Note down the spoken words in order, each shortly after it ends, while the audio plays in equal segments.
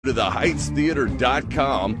To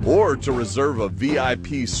theheightstheater.com or to reserve a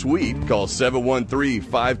VIP suite, call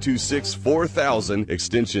 713-526-4000,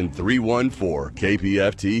 extension 314,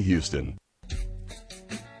 KPFT Houston.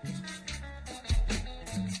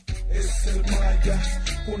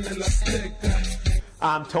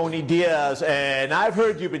 I'm Tony Diaz, and I've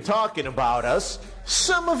heard you've been talking about us.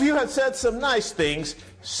 Some of you have said some nice things.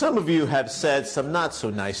 Some of you have said some not so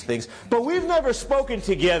nice things. But we've never spoken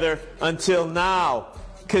together until now,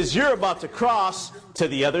 because you're about to cross to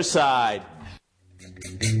the other side.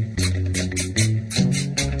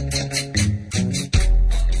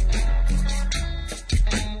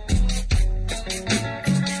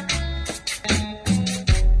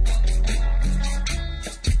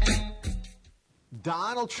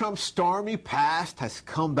 Donald Trump's stormy past has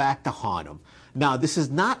come back to haunt him. Now, this is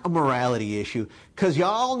not a morality issue, because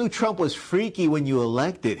y'all knew Trump was freaky when you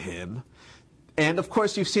elected him. And, of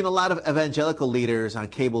course, you've seen a lot of evangelical leaders on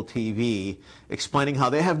cable TV explaining how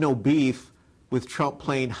they have no beef with Trump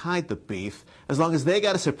playing hide the beef, as long as they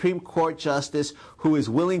got a Supreme Court justice who is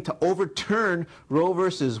willing to overturn Roe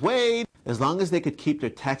versus Wade, as long as they could keep their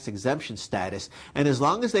tax exemption status, and as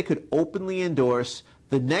long as they could openly endorse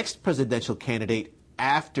the next presidential candidate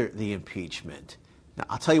after the impeachment. Now,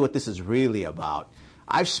 I'll tell you what this is really about.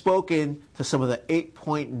 I've spoken to some of the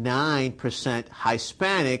 8.9%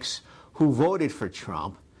 Hispanics who voted for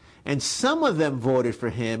Trump, and some of them voted for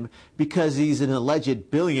him because he's an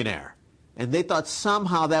alleged billionaire, and they thought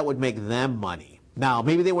somehow that would make them money. Now,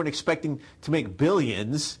 maybe they weren't expecting to make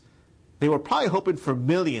billions. They were probably hoping for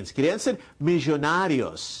millions. Querían ser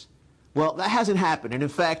millonarios. Well, that hasn't happened, and in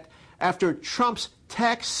fact, after Trump's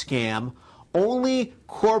tax scam, only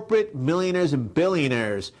corporate millionaires and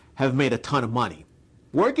billionaires have made a ton of money.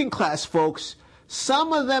 Working class folks,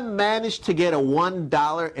 some of them managed to get a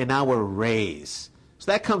 $1 an hour raise.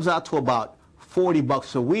 So that comes out to about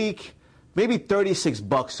 $40 a week, maybe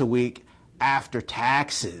 $36 a week after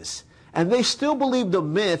taxes. And they still believe the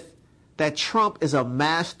myth that Trump is a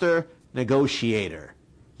master negotiator.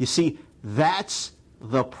 You see, that's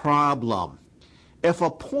the problem. If a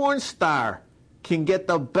porn star can get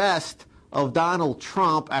the best of Donald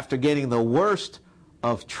Trump after getting the worst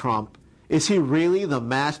of Trump, is he really the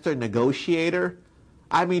master negotiator?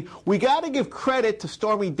 I mean, we got to give credit to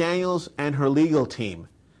Stormy Daniels and her legal team.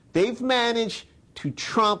 They've managed to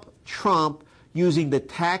trump Trump using the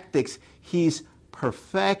tactics he's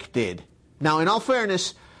perfected. Now, in all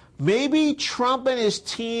fairness, maybe Trump and his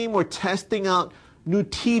team were testing out new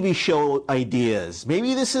TV show ideas.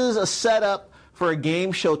 Maybe this is a setup for a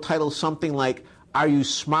game show titled something like, Are You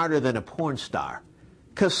Smarter Than a Porn Star?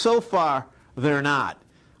 Because so far, they're not.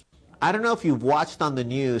 I don't know if you've watched on the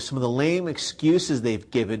news some of the lame excuses they've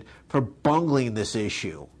given for bungling this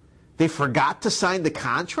issue. They forgot to sign the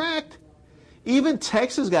contract? Even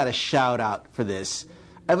Texas got a shout out for this.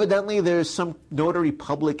 Evidently, there's some notary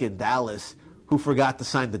public in Dallas who forgot to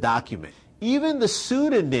sign the document. Even the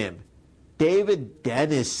pseudonym, David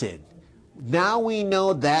Dennison. Now we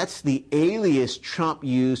know that's the alias Trump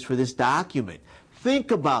used for this document. Think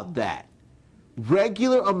about that.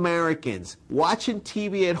 Regular Americans watching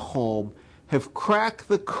TV at home have cracked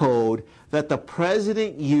the code that the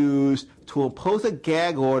president used to impose a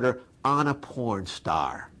gag order on a porn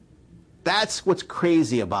star. That's what's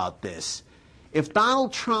crazy about this. If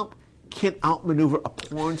Donald Trump can outmaneuver a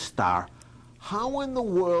porn star, how in the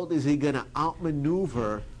world is he going to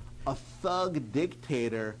outmaneuver a thug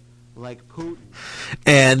dictator like Putin?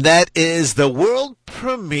 And that is the world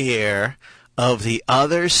premiere of The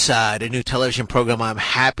Other Side, a new television program I'm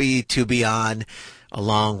happy to be on,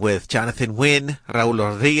 along with Jonathan Wynn, Raul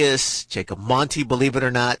Rodriguez, Jacob Monti, believe it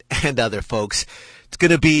or not, and other folks. It's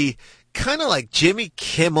going to be kind of like Jimmy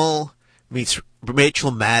Kimmel meets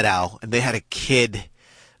Rachel Maddow, and they had a kid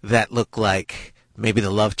that looked like maybe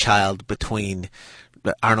the love child between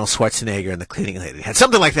Arnold Schwarzenegger and the cleaning lady. It had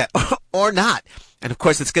something like that, or not. And, of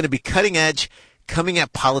course, it's going to be cutting edge, coming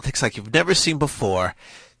at politics like you've never seen before.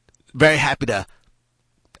 Very happy to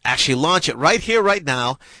actually launch it right here, right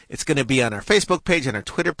now. It's going to be on our Facebook page and our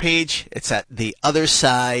Twitter page. It's at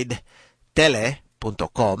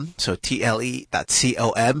theothersidetele.com, so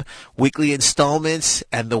TLE.com. Weekly installments,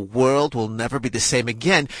 and the world will never be the same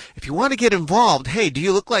again. If you want to get involved, hey, do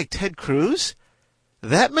you look like Ted Cruz?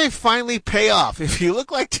 That may finally pay off. If you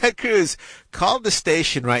look like Ted Cruz, call the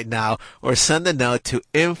station right now or send a note to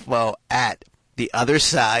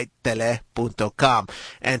info@theothersidetele.com.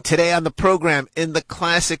 And today on the program, in the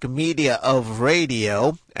classic media of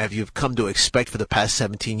radio, as you've come to expect for the past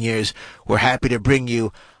 17 years, we're happy to bring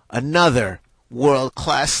you another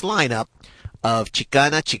world-class lineup of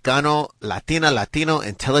Chicana, Chicano, Latina, Latino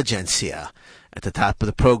intelligentsia. At the top of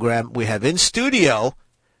the program, we have in studio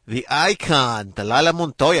the icon, Delilah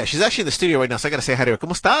Montoya. She's actually in the studio right now, so I got to say hi to her.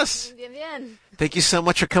 ¿Cómo estás? Bien, bien. Thank you so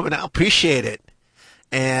much for coming out. Appreciate it.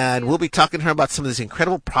 And we'll be talking to her about some of these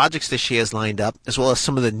incredible projects that she has lined up, as well as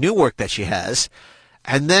some of the new work that she has.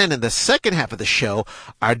 And then in the second half of the show,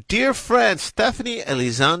 our dear friend, Stephanie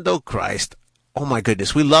Elizondo Christ. Oh, my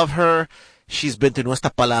goodness. We love her. She's been to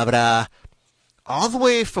Nuestra Palabra all the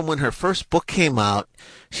way from when her first book came out.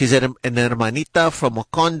 She's an hermanita from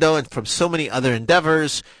Mocondo and from so many other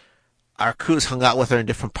endeavors. Our crews hung out with her in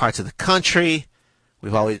different parts of the country.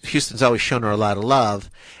 Houston's always shown her a lot of love.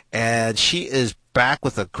 And she is back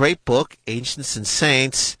with a great book, Ancients and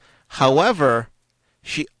Saints. However,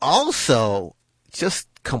 she also just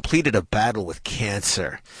completed a battle with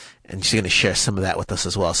cancer. And she's going to share some of that with us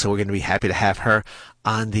as well. So we're going to be happy to have her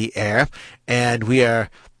on the air. And we are,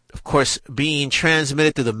 of course, being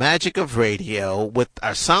transmitted through the magic of radio with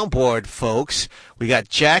our soundboard folks. We got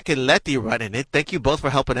Jack and Letty running it. Thank you both for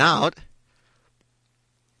helping out.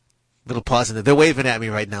 Little pause in there. They're waving at me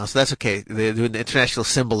right now, so that's okay. They're doing the international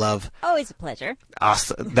symbol of... Always a pleasure.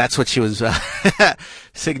 Awesome. That's what she was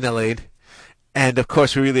signaling. And, of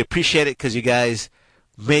course, we really appreciate it because you guys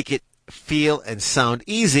make it feel and sound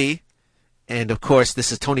easy. And, of course,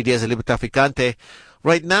 this is Tony Diaz de Libertaficante.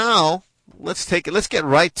 Right now, let's get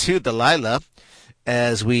right to Delilah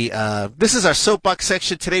as we, this is our soapbox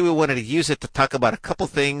section. Today we wanted to use it to talk about a couple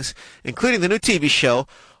things, including the new TV show.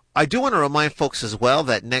 I do want to remind folks as well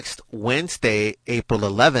that next Wednesday, April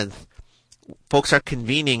 11th, folks are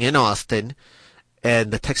convening in Austin,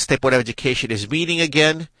 and the Texas State Board of Education is meeting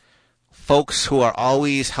again. Folks who are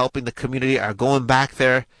always helping the community are going back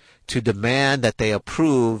there to demand that they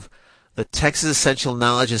approve the Texas Essential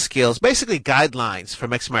Knowledge and Skills, basically guidelines for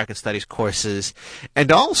Mexican American Studies courses.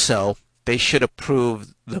 And also, they should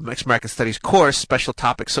approve the Mexican American Studies course, Special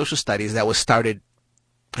Topic Social Studies, that was started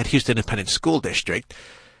at Houston Independent School District.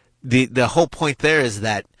 The whole point there is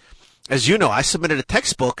that, as you know, I submitted a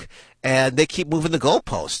textbook, and they keep moving the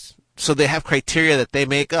goalposts. So they have criteria that they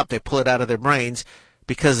make up. They pull it out of their brains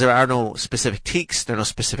because there are no specific TEKS, there are no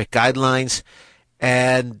specific guidelines.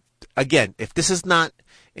 And again, if this is not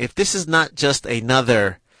just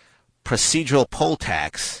another procedural poll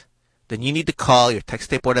tax, then you need to call your Texas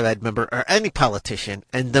State Board of Ed member or any politician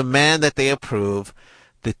and demand that they approve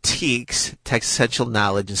the TEKS, Texas Essential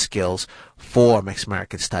Knowledge and Skills for Mexican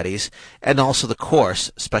American Studies, and also the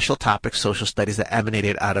course, Special Topics Social Studies, that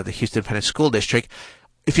emanated out of the Houston Independent School District.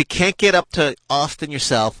 If you can't get up to Austin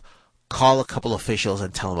yourself, call a couple officials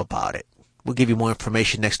and tell them about it. We'll give you more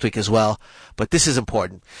information next week as well, but this is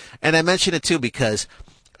important. And I mention it too because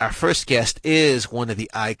our first guest is one of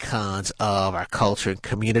the icons of our culture and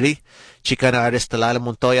community. Chicana artist Delilah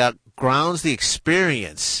Montoya grounds the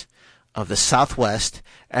experience of the Southwest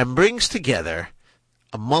and brings together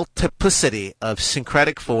a multiplicity of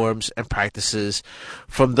syncretic forms and practices,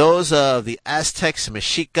 from those of the Aztecs and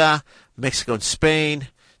Mexica, Mexico and Spain,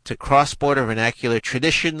 to cross-border vernacular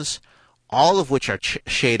traditions, all of which are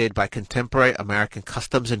shaded by contemporary American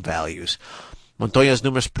customs and values. Montoya's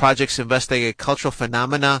numerous projects investigate cultural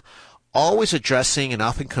phenomena, always addressing and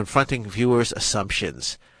often confronting viewers'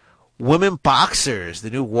 assumptions. Women Boxers, The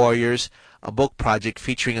New Warriors, a book project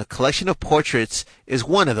featuring a collection of portraits, is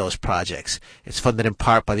one of those projects. It's funded in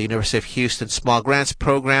part by the University of Houston Small Grants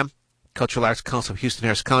Program, Cultural Arts Council of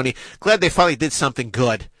Houston-Harris County. Glad they finally did something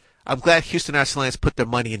good. I'm glad Houston Arts Alliance put their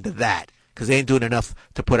money into that, because they ain't doing enough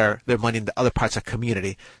to put their money into other parts of the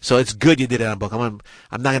community. So it's good you did it on a book. I'm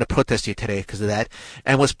not going to protest you today because of that.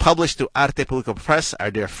 And was published through Arte Público Press, our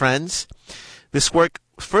dear friends. This work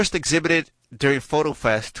first exhibited during Photo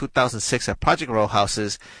Fest 2006 at Project Row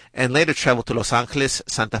Houses, and later traveled to Los Angeles,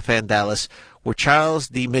 Santa Fe, and Dallas, where Charles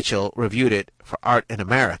D. Mitchell reviewed it for Art in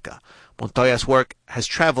America. Montoya's work has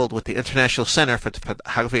traveled with the International Center for the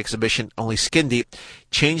Photography Exhibition Only Skin Deep,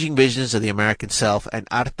 Changing Visions of the American Self, and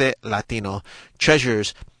Arte Latino,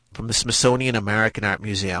 Treasures from the Smithsonian American Art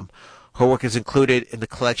Museum. Her work is included in the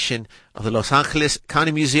collection of the Los Angeles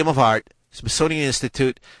County Museum of Art, Smithsonian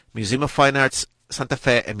Institute, Museum of Fine Arts Santa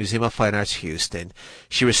Fe, and Museum of Fine Arts Houston.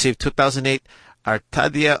 She received 2008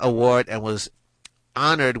 Artadia Award and was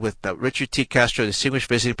honored with the Richard T. Castro Distinguished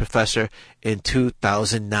Visiting Professor in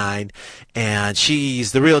 2009. And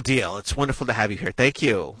she's the real deal. It's wonderful to have you here. Thank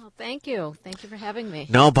you. Well, thank you. Thank you for having me.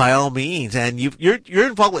 No, by all means. And you're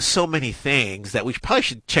involved with so many things that we probably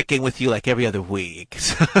should check in with you like every other week.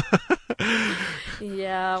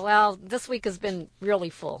 Yeah, well, this week has been really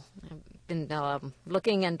full. I've been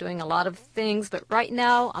looking and doing a lot of things, but right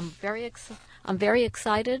now I'm very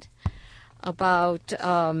excited about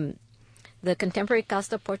the contemporary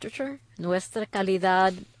casta portraiture, Nuestra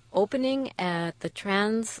Calidad opening at the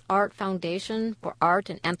Trans Art Foundation for Art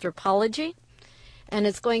and Anthropology. And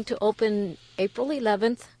it's going to open April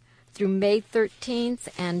 11th through May 13th.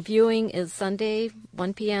 And viewing is Sunday,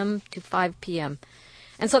 1 p.m. to 5 p.m.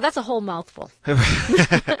 And so that's a whole mouthful.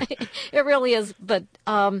 It really is. But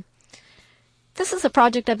this is a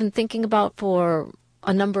project I've been thinking about for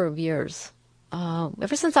a number of years.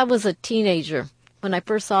 Ever since I was a teenager, when I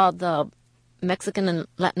first saw the Mexican and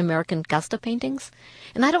Latin American casta paintings.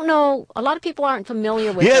 And I don't know, a lot of people aren't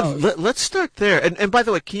familiar with those. Yeah, let's start there. And by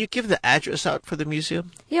the way, can you give the address out for the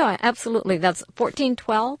museum? Yeah, absolutely. That's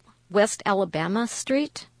 1412 West Alabama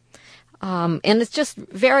Street. And it's just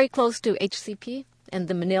very close to HCP and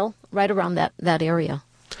the Manil, right around that area.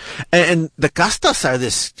 And the castas are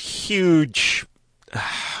this huge...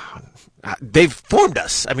 they've formed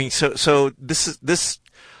us. I mean, so this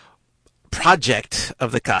project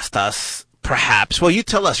of the castas, perhaps, well, you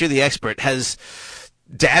tell us, you're the expert, has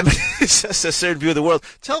damaged a certain view of the world.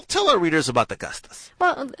 Tell our readers about the castas.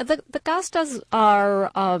 Well, the castas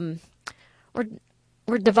are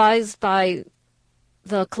were devised by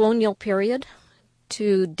the colonial period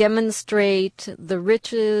to demonstrate the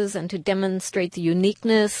riches and to demonstrate the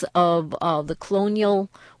uniqueness of the colonial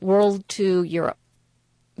world to Europe,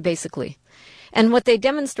 basically. And what they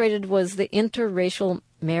demonstrated was the interracial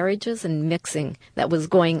marriages and mixing that was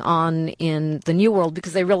going on in the New World,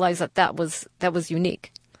 because they realized that was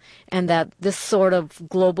unique, and that this sort of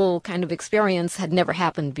global kind of experience had never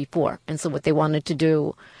happened before. And so what they wanted to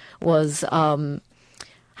do was, I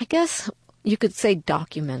guess you could say,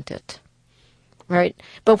 document it, right?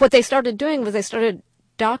 But what they started doing was they started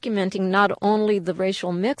documenting not only the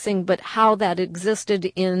racial mixing, but how that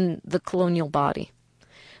existed in the colonial body.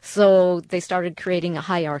 So they started creating a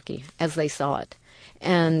hierarchy as they saw it.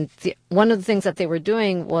 And one of the things that they were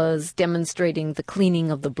doing was demonstrating the cleaning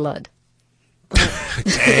of the blood.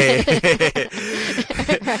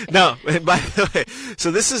 No, by the way, so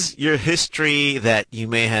this is your history that you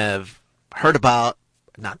may have heard about,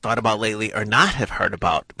 not thought about lately, or not have heard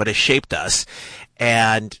about, but has shaped us.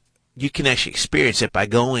 And you can actually experience it by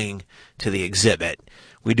going to the exhibit.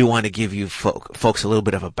 We do want to give you folks a little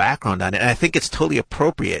bit of a background on it. And I think it's totally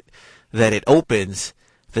appropriate that it opens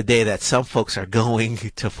the day that some folks are going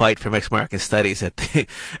to fight for Mexican American Studies at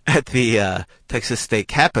the Texas State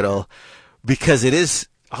Capitol, because it is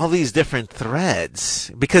all these different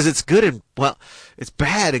threads, because it's good and, well, it's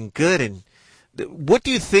bad and good. And what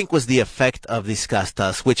do you think was the effect of these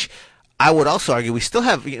castas, which I would also argue we still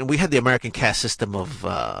have, we had the American caste system of,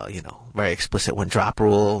 very explicit one-drop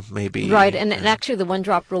rule, maybe. Right, and actually the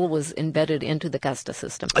one-drop rule was embedded into the casta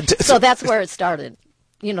system. So that's where it started.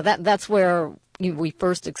 That's where we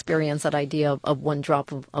first experienced that idea of one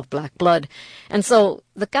drop of black blood. And so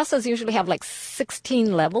the castas usually have like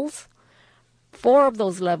 16 levels. 4 of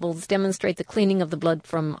those levels demonstrate the cleaning of the blood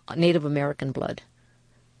from Native American blood.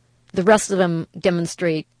 The rest of them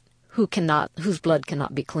demonstrate whose blood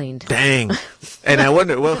cannot be cleaned. Dang. And I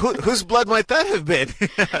wonder, well, whose blood might that have been?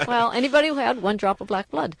 Well, anybody who had one drop of black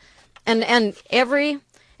blood. And every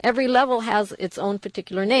level has its own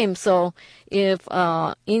particular name. So if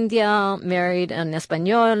India married an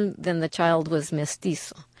Español, then the child was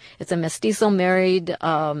mestizo. If a mestizo married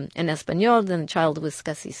an Español, then the child was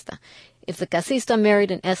casista. If the casista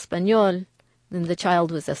married an Español, then the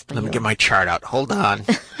child was Español. Let me get my chart out. Hold on.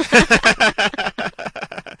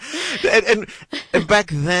 and back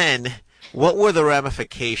then, what were the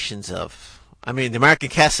ramifications of, the American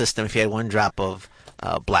caste system, if you had one drop of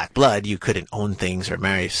black blood, you couldn't own things or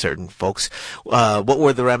marry certain folks. What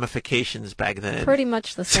were the ramifications back then? Pretty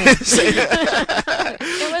much the same.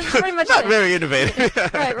 It was pretty much not very innovative.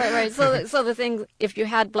 Right. So the thing, if you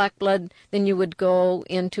had black blood, then you would go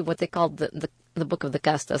into what they called the book of the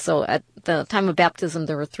casta. So at the time of baptism,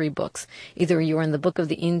 there were 3 books. Either you were in the book of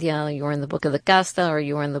the India, you were in the book of the casta, or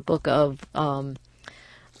you were in the book of the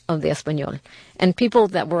Español. And people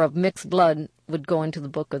that were of mixed blood would go into the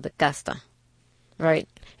book of the casta. Right.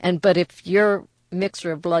 But if your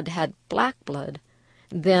mixture of blood had black blood,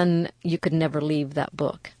 then you could never leave that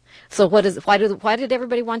book. So why did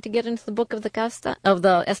everybody want to get into the book of the casta, of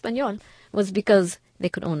the Español? Was because they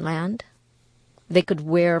could own land. They could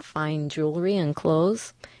wear fine jewelry and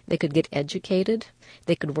clothes. They could get educated.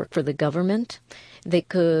 They could work for the government. They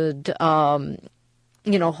could,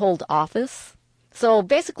 hold office. So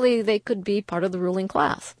basically, they could be part of the ruling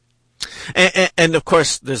class. And of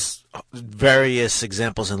course, there's various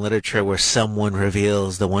examples in literature where someone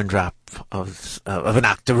reveals the one drop of an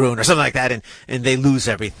octoroon or something like that, and they lose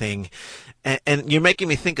everything. And you're making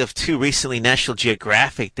me think of, too, recently National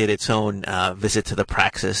Geographic did its own visit to the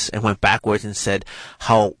Praxis and went backwards and said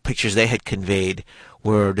how pictures they had conveyed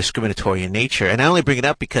were discriminatory in nature. And I only bring it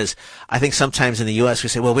up because I think sometimes in the U.S. we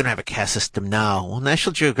say, well, we don't have a caste system now. Well,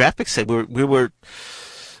 National Geographic said we were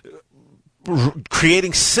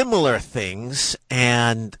creating similar things,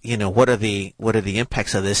 and what are the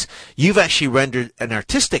impacts of this? You've actually rendered an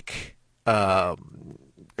artistic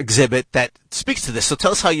exhibit that speaks to this. So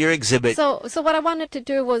tell us how your exhibit. So what I wanted to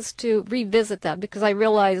do was to revisit that, because I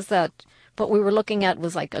realized that what we were looking at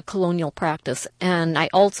was like a colonial practice, and I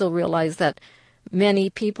also realized that many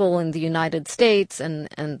people in the United States and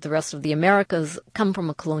the rest of the Americas come from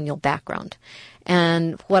a colonial background.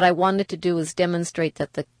 And what I wanted to do is demonstrate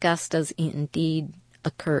that the castas indeed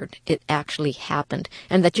occurred. It actually happened.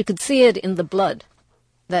 And that you could see it in the blood,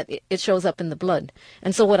 that it shows up in the blood.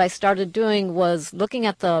 And so what I started doing was looking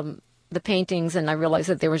at the paintings, and I realized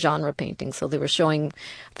that they were genre paintings. So they were showing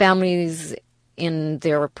families in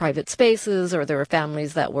their private spaces, or there were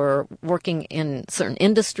families that were working in certain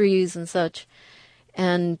industries and such.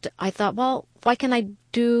 And I thought, well, why can't I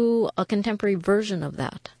do a contemporary version of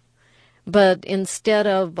that? But instead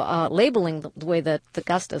of labeling the way that the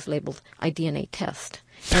castas labeled, I DNA test.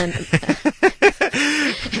 And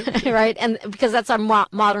right? And because that's our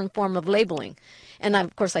modern form of labeling. And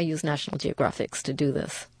of course, I use National Geographics to do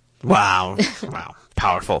this. Wow. Wow.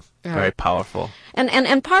 Powerful. Very powerful.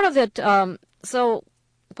 And part of it, so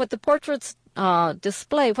what the portraits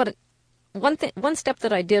display, one step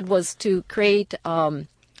that I did was to create a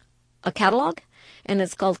catalog, and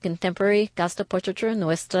it's called Contemporary Casta Portraiture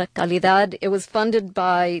Nuestra Calidad. It was funded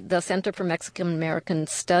by the Center for Mexican American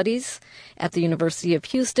Studies at the University of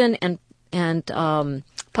Houston, and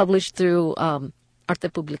published through Arte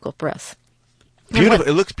Publico Press. Beautiful.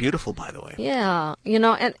 It looks beautiful, by the way. Yeah,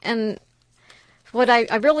 and what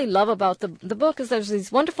I really love about the book is there's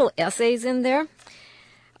these wonderful essays in there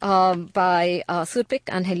by Surpic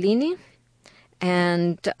Angelini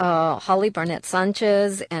and Holly Barnett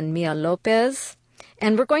Sanchez and Mia Lopez.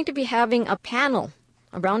 And we're going to be having a panel,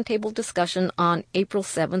 a roundtable discussion on April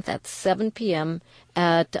 7th at 7 p.m.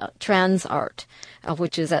 at TransArt,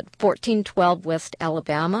 which is at 1412 West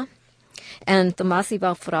Alabama. And Tomás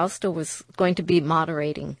Iba Frausto was going to be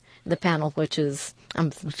moderating the panel, which is, I'm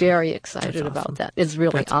very excited about that. It's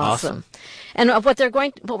really awesome. And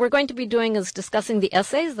what we're going to be doing is discussing the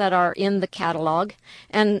essays that are in the catalog.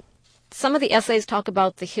 And some of the essays talk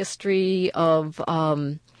about the history of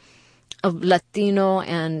Latino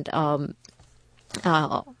and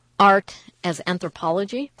art as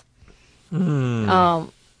anthropology.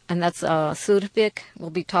 And that's Surpic will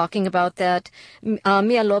be talking about that.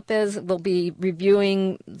 Mia Lopez will be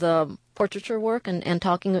reviewing the portraiture work and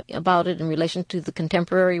talking about it in relation to the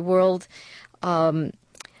contemporary world.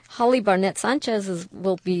 Holly Barnett Sanchez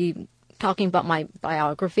will be talking about my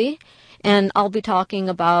biography, and I'll be talking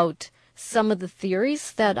about some of the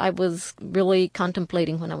theories that I was really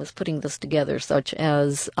contemplating when I was putting this together, such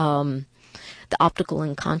as the optical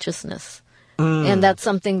unconsciousness. And that's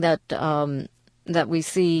something that that we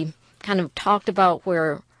see kind of talked about,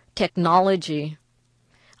 where technology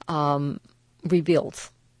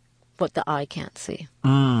reveals what the eye can't see.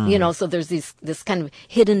 So there's this kind of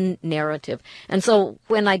hidden narrative. And so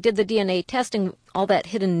when I did the DNA testing, all that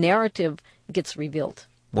hidden narrative gets revealed.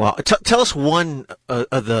 Well, tell us one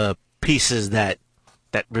of the pieces that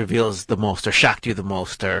reveals the most, or shocked you the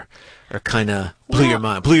most, or kind of blew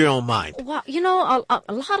your own mind. Well,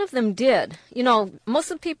 a lot of them did. Most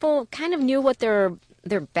of the people kind of knew what their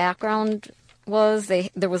background was.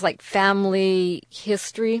 There was like family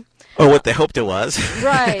history. Or what they hoped it was.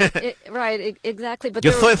 Right, right, exactly. But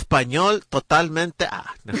Yo soy español totalmente.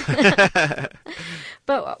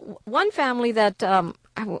 But one family that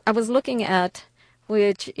I was looking at,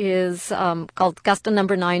 which is called Casta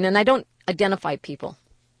Number 9, and I don't identify people,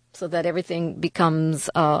 so that everything becomes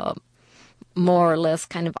more or less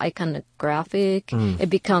kind of iconographic. It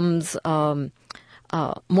becomes more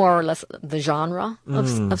or less the genre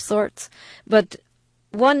of sorts. But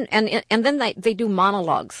one, and then they do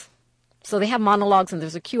monologues. So they have monologues, and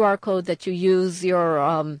there's a QR code that you use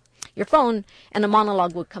your phone, and a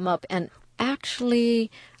monologue will come up. And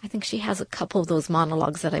actually, I think she has a couple of those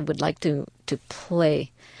monologues that I would like to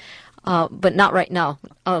play, but not right now.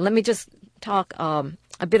 Let me just talk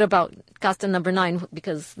a bit about Casta Number 9,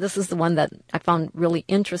 because this is the one that I found really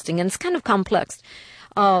interesting, and it's kind of complex.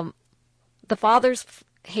 The father's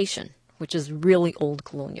Haitian, which is really old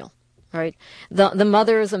colonial, right? The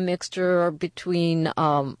mother is a mixture between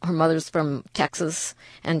her mother's from Texas,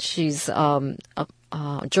 and she's a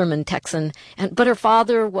German Texan, but her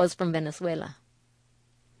father was from Venezuela.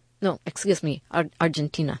 No, excuse me,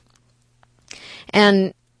 Argentina.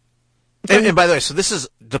 And by the way, so this is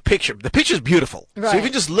the picture. The picture is beautiful. Right. So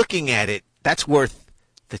even just looking at it, that's worth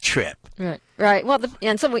the trip. Right, right. Well,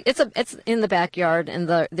 and so it's in the backyard, and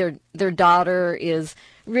their daughter is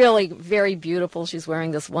really very beautiful. She's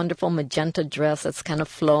wearing this wonderful magenta dress that's kind of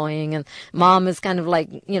flowing, and mom is kind of like,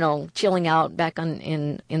 chilling out back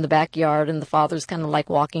in the backyard, and the father's kind of like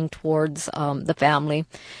walking towards the family.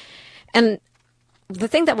 And the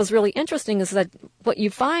thing that was really interesting is that what you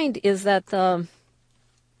find is that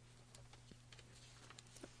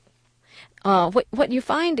what you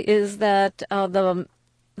find is that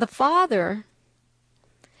the father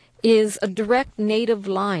is a direct native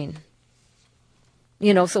line.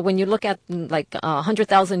 So when you look at like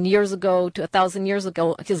 100,000 years ago to 1,000 years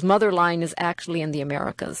ago, his mother line is actually in the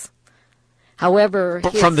Americas. However,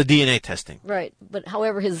 from the DNA testing, right? But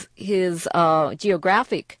however, his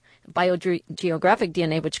biogeographic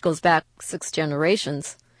DNA, which goes back 6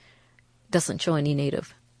 generations, doesn't show any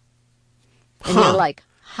native. And you're like,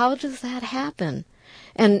 how does that happen?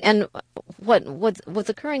 And what's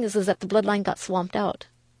occurring is that the bloodline got swamped out.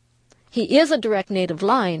 He is a direct native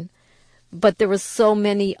line, but there were so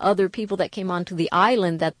many other people that came onto the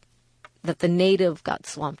island that the native got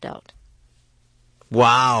swamped out.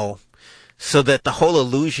 Wow. So that the whole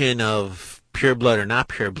illusion of pure blood or not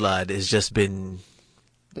pure blood has just been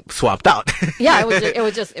swamped out. Yeah,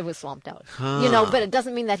 it was swamped out. But it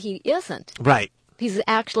doesn't mean that he isn't. Right. He's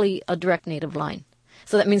actually a direct native line.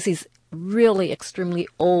 So that means he's really extremely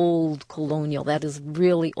old colonial. That is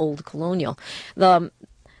really old colonial. The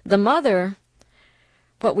mother,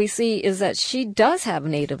 what we see is that she does have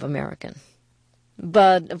Native American.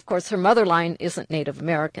 But, of course, her mother line isn't Native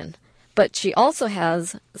American. But she also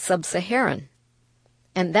has Sub-Saharan.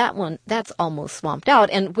 And that's almost swamped out,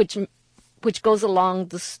 and which goes along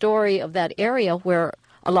the story of that area where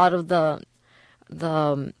a lot of the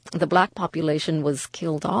black population was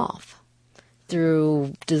killed off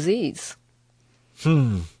through disease.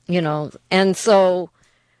 And so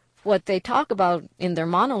what they talk about in their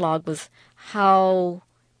monologue was how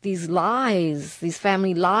these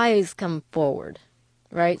family lies come forward,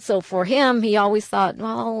 right? So for him, he always thought,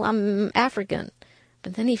 well, I'm African.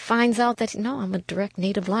 But then he finds out that, no, I'm a direct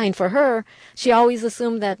native line. For her, she always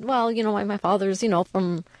assumed that, well, my father's,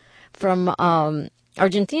 from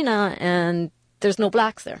Argentina, and there's no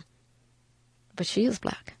blacks there. But she is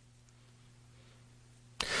black.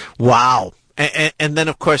 Wow. And then,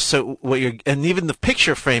 of course, so and even the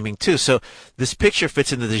picture framing, too. So this picture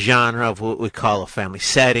fits into the genre of what we call a family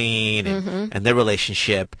setting and their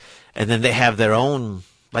relationship. And then they have their own,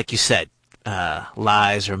 like you said,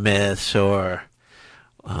 lies or myths or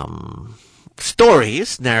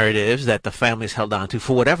stories, narratives that the family's held on to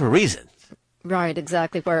for whatever reason. Right,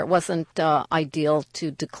 exactly. Where it wasn't ideal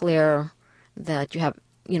to declare that you have,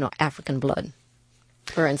 African blood,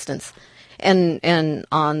 for instance. And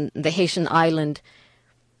on the Haitian island,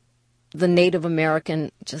 the Native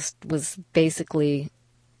American just was basically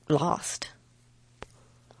lost.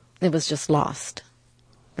 It was just lost,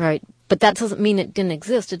 right? But that doesn't mean it didn't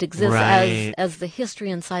exist. It exists as the history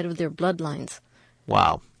inside of their bloodlines.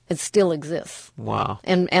 Wow. It still exists. Wow.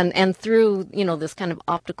 And through, this kind of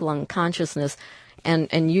optical unconsciousness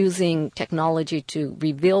and using technology to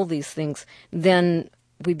reveal these things, then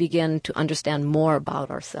we begin to understand more about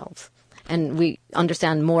ourselves. And we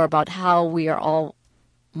understand more about how we are all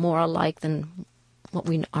more alike than what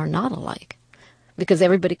we are not alike. Because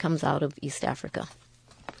everybody comes out of East Africa.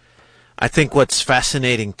 I think what's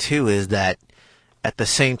fascinating, too, is that at the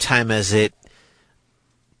same time as it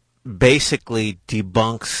basically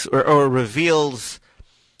debunks or reveals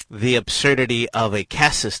the absurdity of a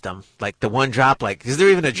caste system, like the one drop, like, is there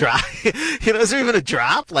even a drop? Is there even a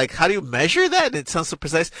drop? Like, how do you measure that? It sounds so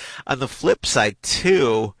precise. On the flip side,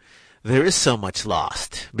 too, there is so much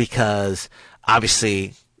lost because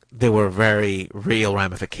obviously there were very real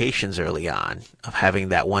ramifications early on of having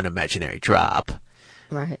that one imaginary drop.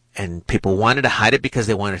 Right. And people wanted to hide it because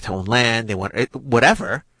they wanted to own land, they wanted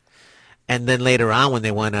whatever. And then later on, when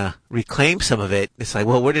they want to reclaim some of it, it's like,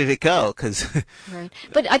 well, where did it go? Right.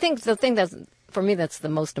 But I think the thing that's, for me, that's the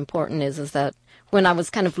most important is that when I was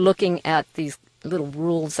kind of looking at these little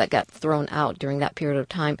rules that got thrown out during that period of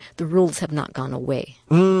time, the rules have not gone away.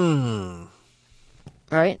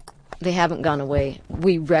 Right? They haven't gone away.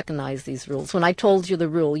 We recognize these rules. When I told you the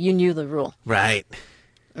rule, you knew the rule. Right.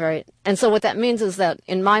 Right. And so what that means is that,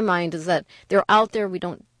 in my mind, is that they're out there. We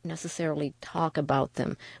don't necessarily talk about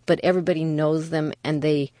them, but everybody knows them, and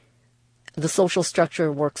the social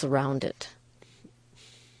structure works around it.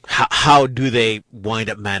 How do they wind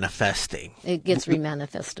up manifesting? It gets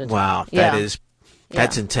remanifested. Wow.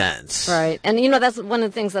 That's intense. Right. And, that's one of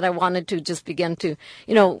the things that I wanted to just begin to,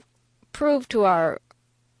 prove to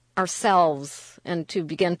ourselves and to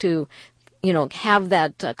begin to have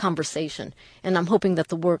that conversation. And I'm hoping that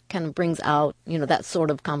the work kind of brings out, that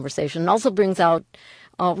sort of conversation. And also brings out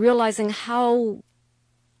realizing how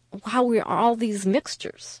we are all these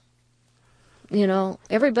mixtures.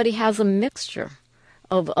 Everybody has a mixture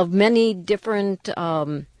of many different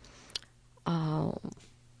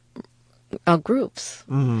groups.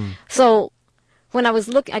 Mm-hmm. So when I was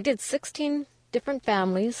I did 16 different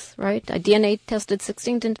families, right? I DNA tested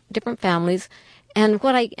 16 different families. And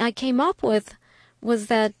what I came up with was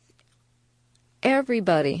that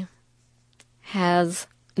everybody has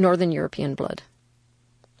Northern European blood,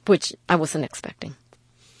 which I wasn't expecting.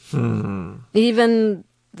 Even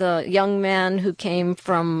the young man who came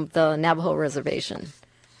from the Navajo reservation,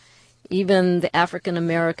 even the African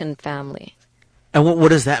American family. And what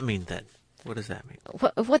does that mean then? What does that mean?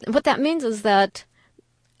 What that means is that,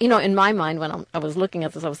 in my mind, when I was looking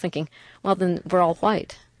at this, I was thinking, well, then we're all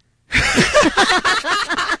white.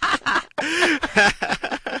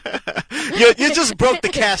 You just broke the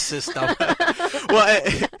caste system. Well,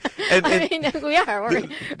 I mean, we are.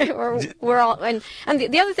 We're all. And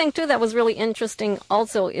the other thing too that was really interesting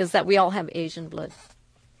also is that we all have Asian blood.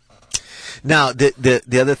 Now,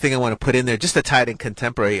 the other thing I want to put in there, just to tie it in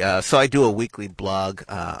contemporary, so I do a weekly blog,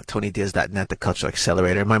 TonyDiaz.net, the Cultural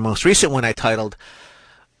Accelerator. My most recent one I titled,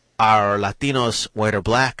 "Are Latinos White or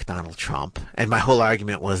Black, Donald Trump?" And my whole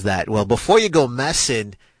argument was that, well, before you go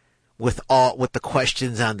messing with the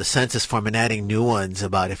questions on the census form and adding new ones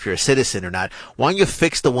about if you're a citizen or not, why don't you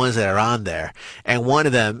fix the ones that are on there? And one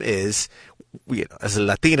of them is, as a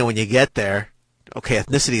Latino, when you get there, okay,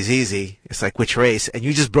 ethnicity is easy. It's like which race, and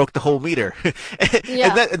you just broke the whole meter.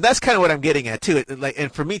 Yeah. and that's kind of what I'm getting at too.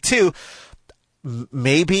 And for me too,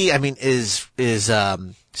 maybe, I mean, is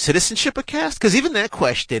citizenship a caste? Because even that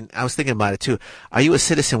question, I was thinking about it too. Are you a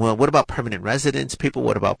citizen? Well, what about permanent residents people?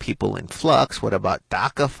 What about people in flux? What about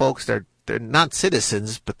DACA folks? They're not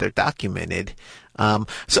citizens, but they're documented.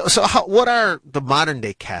 So what are the modern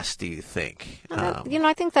day castes, do you think?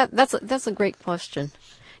 I think that's a great question.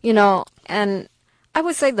 And I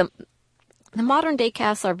would say the modern day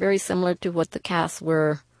castes are very similar to what the castes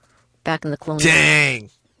were back in the colonial. Dang.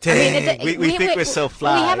 I mean, we think we're so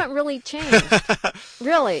fly. We haven't really changed.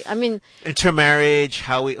 Really. I mean, intermarriage,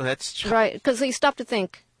 that's right. Because you stop to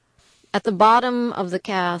think, at the bottom of the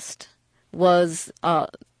caste was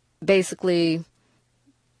basically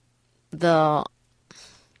would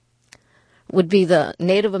be the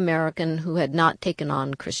Native American who had not taken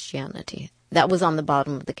on Christianity. That was on the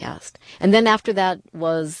bottom of the caste. And then after that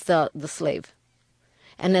was the slave.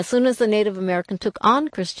 And as soon as the Native American took on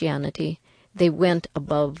Christianity, they went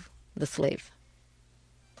above the slave.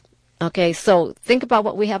 Okay, so think about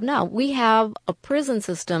what we have now. We have a prison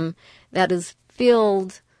system that is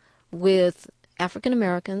filled with African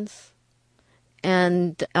Americans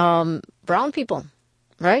and brown people,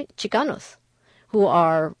 right? Chicanos, who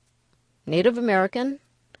are Native American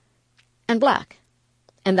and black.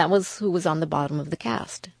 And that was who was on the bottom of the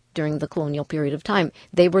caste during the colonial period of time.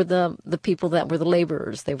 They were the people that were the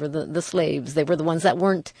laborers. They were the slaves. They were the ones that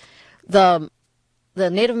weren't the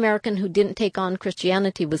Native American who didn't take on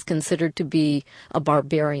Christianity was considered to be a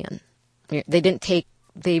barbarian.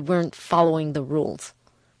 They weren't following the rules.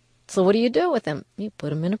 So what do you do with them? You put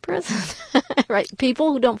them in a prison, right?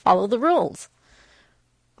 People who don't follow the rules.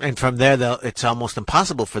 And from there, though, it's almost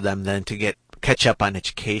impossible for them then to catch up on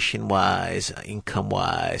education-wise,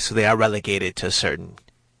 income-wise. So they are relegated to a certain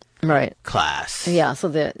class. Yeah. So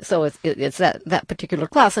it's that particular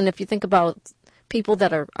class. And if you think about people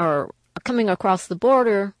that are coming across the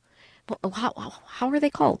border, how are they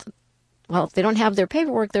called? Well, if they don't have their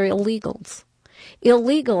paperwork, they're illegals.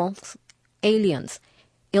 Aliens.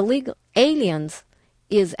 Illegal aliens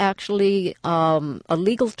is actually a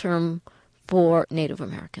legal term for Native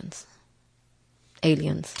Americans.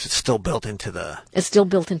 Aliens. It's still built into the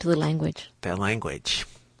language. Their language.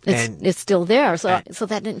 It's still there, so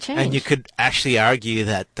that didn't change. And you could actually argue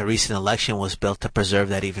that the recent election was built to preserve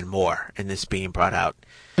that even more, and it's being brought out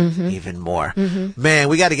even more. Mm-hmm. Man,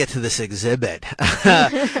 we got to get to this exhibit.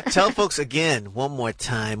 Tell folks again, one more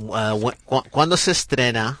time, cuando se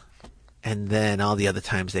estrena, and then all the other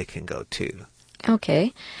times they can go too.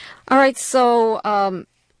 Okay. All right, so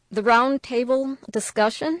the round table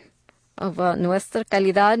discussion of Nuestra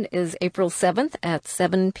Calidad is April 7th at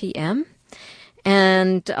 7 p.m.,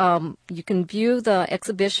 and you can view the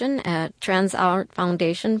exhibition at TransArt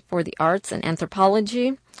Foundation for the Arts and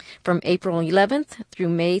Anthropology from April 11th through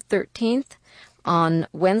May 13th on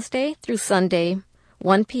Wednesday through Sunday,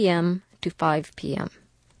 1 p.m. to 5 p.m.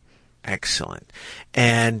 Excellent.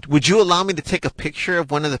 And would you allow me to take a picture of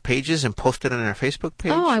one of the pages and post it on our Facebook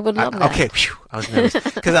page? Oh, I would love that. Okay, phew, I was nervous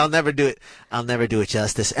because I'll never do it. I'll never do it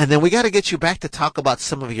justice. And then we got to get you back to talk about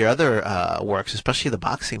some of your other works, especially the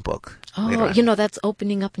boxing book. Oh, that's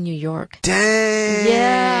opening up in New York. Dang.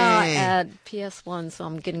 Yeah, at PS1. So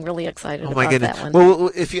I'm getting really excited about that one. Well,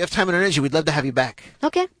 if you have time and energy, we'd love to have you back.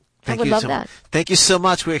 Okay, I would love that. Thank you so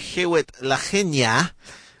much. We're here with La Genia,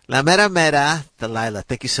 La Mera Mera, Delilah.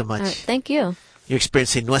 Thank you so much. Thank you. You're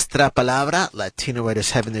experiencing Nuestra Palabra, Latino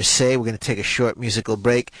writers having their say. We're going to take a short musical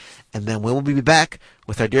break, and then we will be back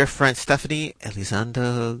with our dear friend Stephanie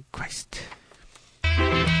Elizondo Christ.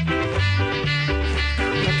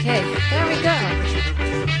 Okay, there we go.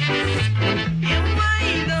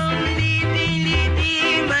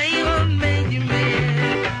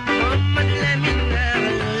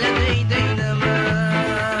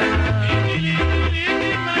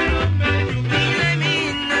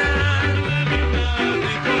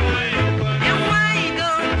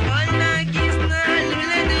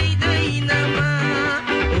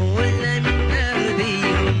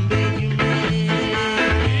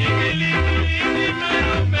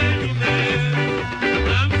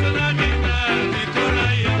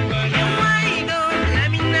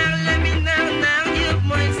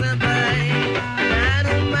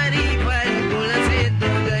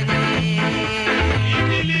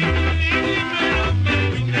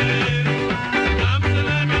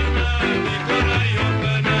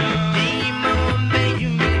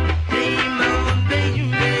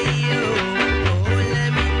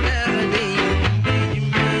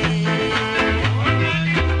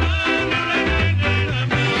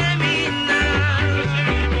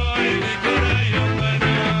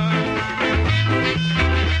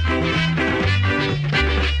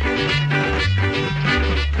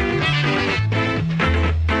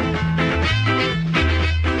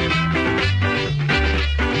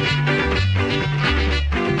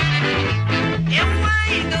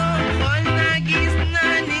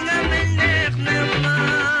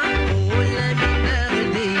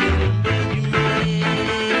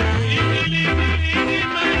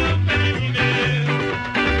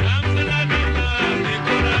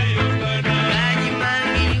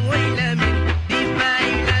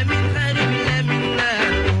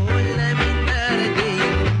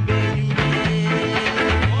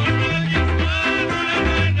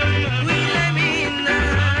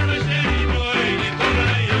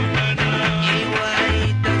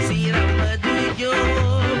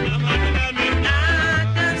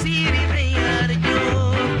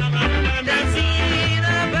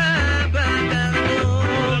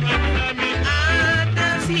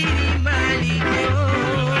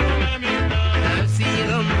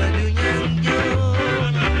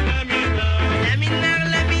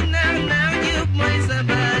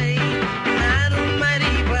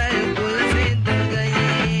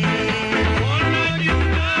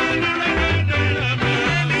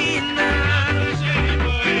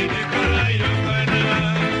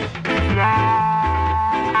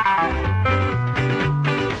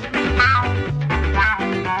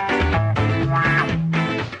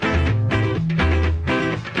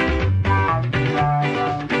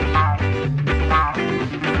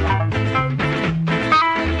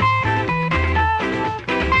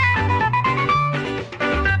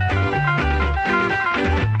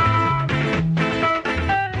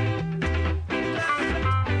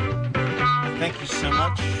 Thank you so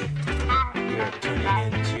much. You're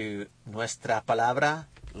tuning into Nuestra Palabra,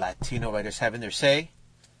 Latino writers having their say.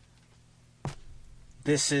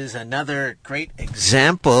 This is another great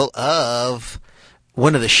example of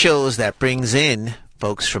one of the shows that brings in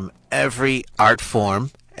folks from every art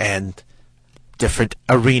form and different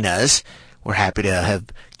arenas. We're happy to have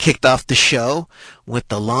kicked off the show with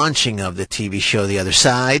the launching of the TV show The Other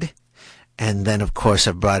Side. And then, of course,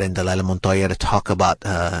 I've brought in Delilah Montoya to talk about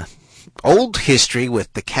old history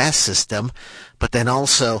with the caste system, but then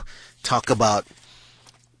also talk about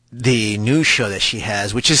the new show that she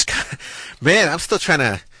has, which is, man, I'm still trying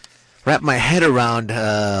to wrap my head around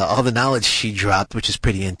all the knowledge she dropped, which is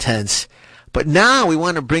pretty intense. But now we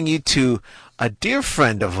want to bring you to a dear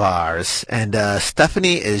friend of ours, and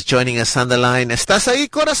Stephanie is joining us on the line. ¿Estás ahí,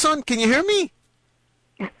 corazón? Can you hear me?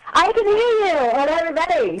 I can hear you. Hello,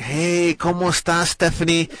 everybody. Hey, ¿cómo estás,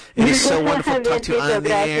 Stephanie? It is so wonderful to talk to you on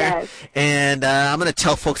the air. And I'm going to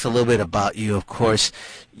tell folks a little bit about you, of course.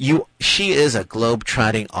 She is a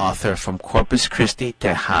globe-trotting author from Corpus Christi,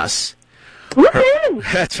 Texas.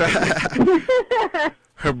 That's right.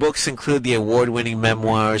 Her books include the award-winning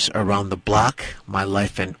memoirs Around the Block, My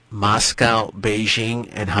Life in Moscow, Beijing,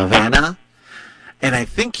 and Havana. And I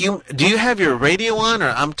think do you have your radio on, or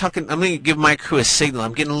I'm going to give my crew a signal.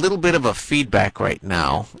 I'm getting a little bit of a feedback right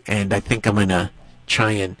now, and I think I'm going to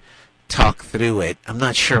try and talk through it. I'm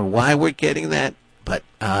not sure why we're getting that, but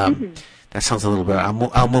that sounds a little better.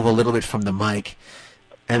 I'll move a little bit from the mic.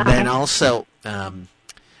 And then also,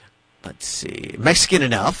 let's see, Mexican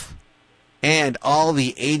Enough, and all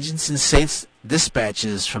the Agents and Saints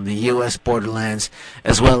dispatches from the U.S. borderlands,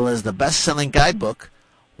 as well as the best-selling guidebook,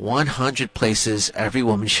 100 Places Every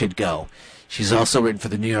Woman Should Go. She's also written for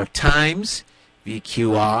the New York Times,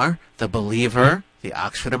 VQR, The Believer, the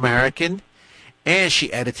Oxford American, and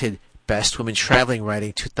she edited Best Women Traveling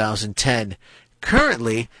Writing 2010.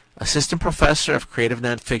 Currently, assistant professor of creative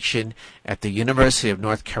nonfiction at the University of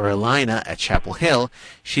North Carolina at Chapel Hill,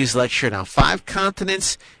 she's lectured on 5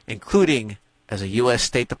 continents, including as a U.S.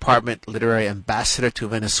 State Department literary ambassador to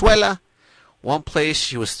Venezuela. One place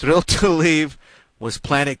she was thrilled to leave was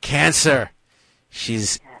Planet Cancer.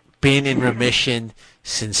 She's been in remission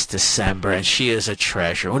since December, and she is a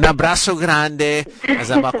treasure. Un abrazo grande,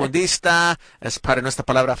 as a vacundista, as para nuestra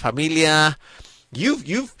palabra familia.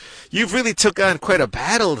 You've really took on quite a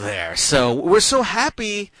battle there. So we're so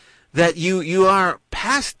happy that you are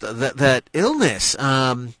past that illness.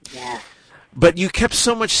 But you kept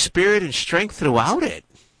so much spirit and strength throughout it.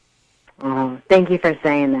 Oh, thank you for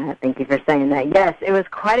saying that. Thank you for saying that. Yes, it was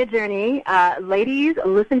quite a journey. Ladies,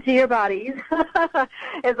 listen to your bodies,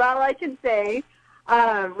 is all I can say.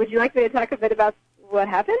 Would you like me to talk a bit about what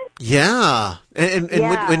happened? Yeah.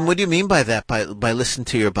 And what do you mean by that, by listen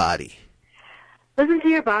to your body? Listen to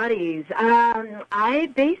your bodies.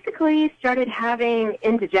 I basically started having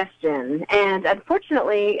indigestion, and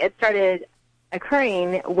unfortunately it started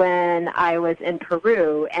occurring when I was in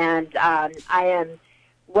Peru, and I am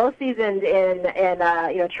well seasoned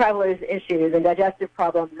in travelers' issues and digestive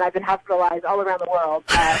problems, and I've been hospitalized all around the world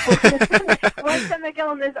for one stomach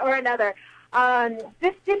illness or another.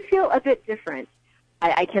 This did feel a bit different.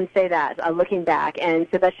 I can say that, looking back, and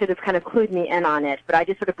so that should have kind of clued me in on it, but I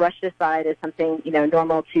just sort of brushed it aside as something,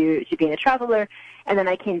 normal to being a traveler, and then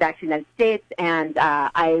I came back to the United States, and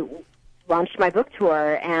I launched my book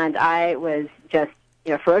tour, and I was just,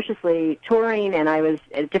 ferociously touring, and I was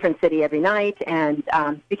at a different city every night, and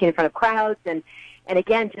speaking in front of crowds, and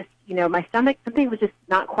again, just, my stomach, something was just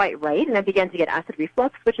not quite right, and I began to get acid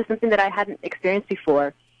reflux, which is something that I hadn't experienced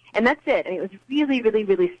before, and that's it. I mean, it was really, really,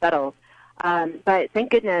 really subtle. But thank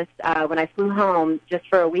goodness, when I flew home just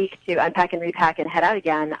for a week to unpack and repack and head out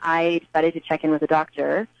again, I decided to check in with a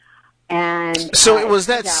doctor. And so it was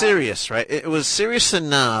that serious, right? It was serious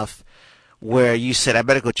enough where you said, I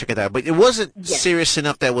better go check it out. But it wasn't serious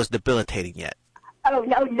enough that it was debilitating yet. Oh,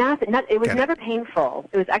 no, nothing. It was never painful.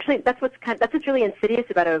 It was actually, that's what's really insidious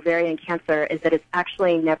about ovarian cancer, is that it's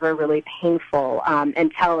actually never really painful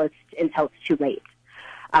until it's too late.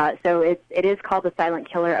 So it is called the silent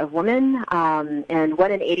killer of women, and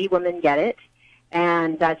 1 in 80 women get it,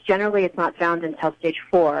 and generally it's not found until stage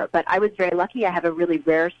 4. But I was very lucky. I have a really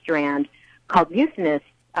rare strand called mucinous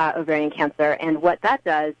ovarian cancer, and what that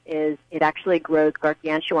does is it actually grows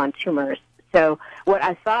gargantuan tumors. So what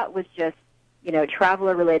I thought was just,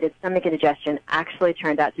 traveler-related stomach indigestion actually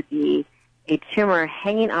turned out to be a tumor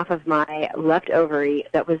hanging off of my left ovary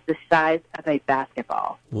that was the size of a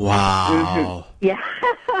basketball. Wow. Mm-hmm. Yeah.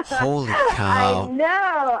 Holy cow.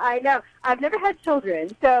 I know. I've never had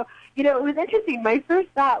children. So, it was interesting. My first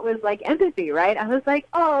thought was like empathy, right? I was like,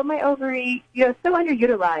 oh, my ovary, so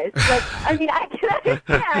underutilized. I can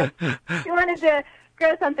understand. She wanted to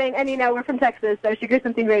grow something, and we're from Texas, so she grew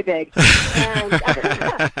something very big. And,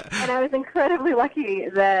 and I was incredibly lucky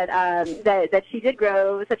that she did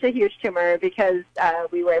grow such a huge tumor, because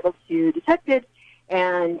we were able to detect it,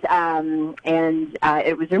 and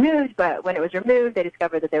it was removed. But when it was removed, they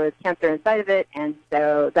discovered that there was cancer inside of it, and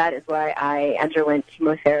so that is why I underwent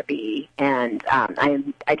chemotherapy, and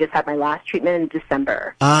I just had my last treatment in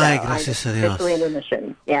December. Ay, so gracias I'm a Dios. officially in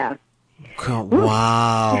remission. Yeah.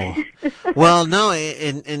 Wow. Well, no,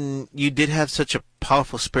 and you did have such a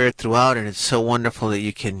powerful spirit throughout, and it's so wonderful that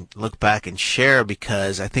you can look back and share,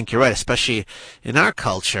 because I think you're right, especially in our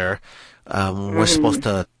culture, we're supposed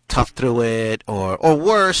to tough through it, or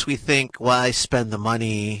worse, we think, why spend the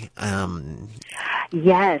money?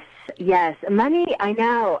 Yes. Money, I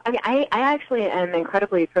know. I mean, I actually am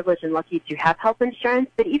incredibly privileged and lucky to have health insurance,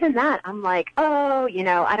 but even that, I'm like, I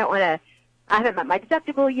don't want to, I haven't met my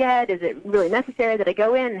deductible yet. Is it really necessary that I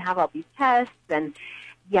go in and have all these tests? And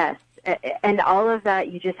yes, and all of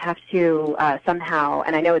that, you just have to somehow,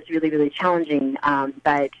 and I know it's really, really challenging,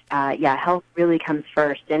 but health really comes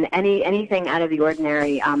first. And anything out of the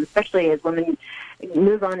ordinary, especially as women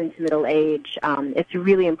move on into middle age, it's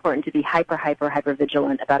really important to be hyper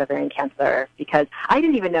vigilant about ovarian cancer, because I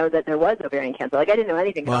didn't even know that there was ovarian cancer. Like, I didn't know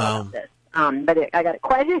anything about this. But I got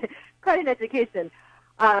quite an education.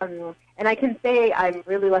 And I can say I'm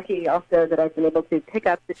really lucky also that I've been able to pick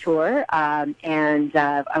up the tour, and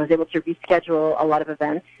I was able to reschedule a lot of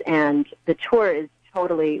events, and the tour is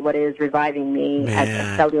totally what is reviving me at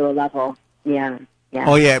a cellular level. Yeah. Yeah.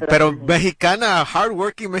 Oh, yeah, so pero Mexicana,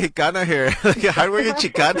 hardworking Mexicana here. Hardworking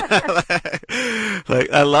Chicana. Like,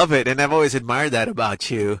 I love it, and I've always admired that about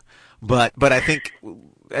you. But I think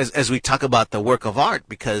as we talk about the work of art,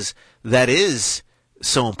 because that is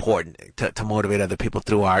so important to motivate other people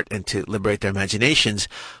through art and to liberate their imaginations.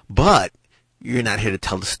 But you're not here to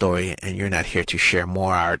tell the story, and you're not here to share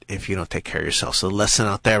more art if you don't take care of yourself. So the lesson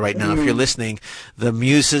out there right now, if you're listening, the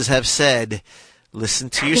muses have said, listen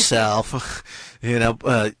to yourself,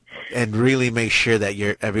 and really make sure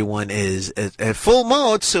that everyone is at full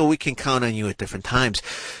mode so we can count on you at different times.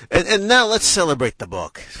 And now let's celebrate the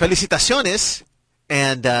book. Felicitaciones,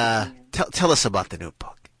 and tell us about the new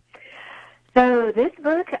book. So this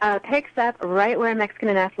book picks up right where Mexican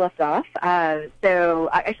Enough left off. So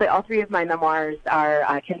actually all three of my memoirs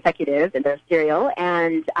are consecutive, and they're serial.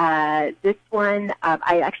 And this one,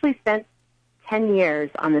 I actually spent 10 years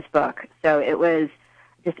on this book. So it was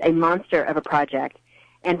just a monster of a project.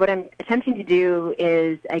 And what I'm attempting to do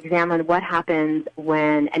is examine what happens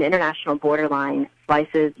when an international borderline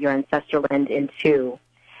slices your ancestral land in two.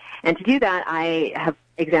 And to do that, I have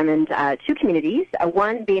examined two communities,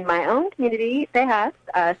 one being my own community, Tejas,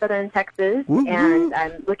 southern Texas, and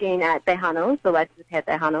I'm looking at Tejanos, the Let's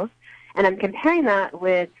Tejanos, and I'm comparing that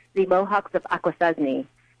with the Mohawks of Akwesasne.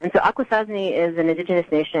 And so Akwesasne is an indigenous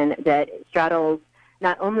nation that straddles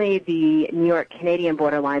not only the New York-Canadian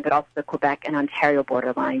borderline, but also the Quebec and Ontario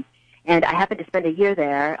borderline. And I happened to spend a year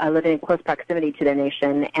there, living in close proximity to their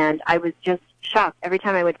nation, and I was just shocked. Every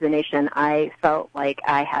time I went to the nation, I felt like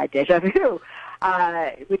I had deja vu,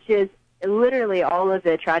 which is literally all of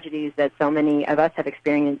the tragedies that so many of us have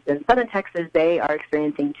experienced in southern Texas. They are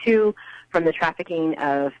experiencing too, from the trafficking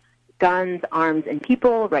of guns, arms, and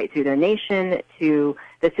people right through their nation to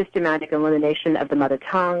the systematic elimination of the mother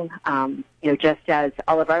tongue. Just as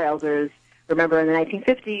all of our elders remember in the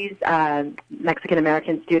 1950s,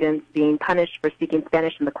 Mexican-American students being punished for speaking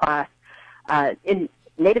Spanish in the class.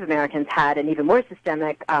 Native Americans had an even more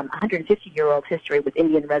systemic 150-year-old history with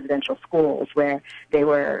Indian residential schools where they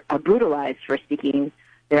were brutalized for speaking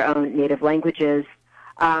their own native languages.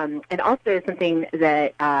 And also something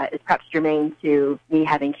that is perhaps germane to me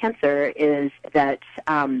having cancer is that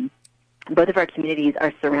both of our communities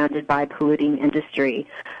are surrounded by polluting industry.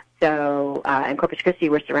 So in Corpus Christi,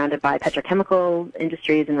 we're surrounded by petrochemical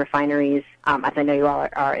industries and refineries, as I know you all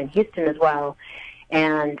are in Houston as well.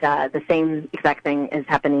 And the same exact thing is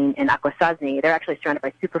happening in Akwesasne. They're actually surrounded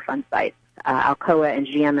by Superfund sites, Alcoa and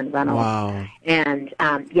GM and Reynolds. Wow. And,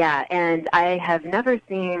 and I have never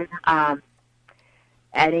seen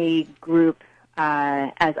any group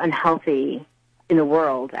as unhealthy in the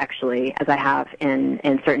world, actually, as I have in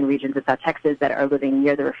certain regions of South Texas that are living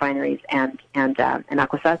near the refineries and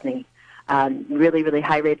Akwesasne. Really, really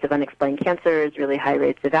high rates of unexplained cancers, really high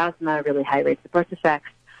rates of asthma, really high rates of birth defects.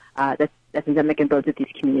 That's endemic in both of these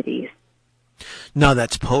communities. No,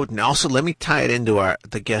 that's potent. Also, let me tie it into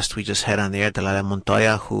the guest we just had on the air, Dalila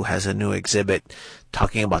Montoya, who has a new exhibit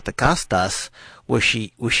talking about the castas, where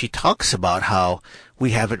she talks about how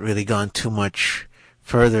we haven't really gone too much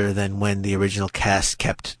further than when the original cast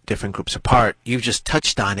kept different groups apart. You've just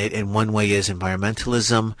touched on it, and one way is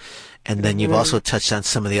environmentalism, and then you've also touched on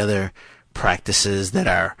some of the other practices that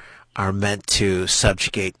are meant to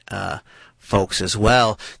subjugate folks as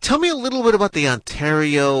well. Tell me a little bit about the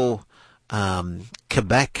Ontario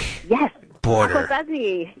Quebec border.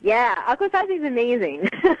 Akwesasne, Akwesasne is amazing.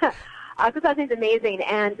 Akwesasne is amazing,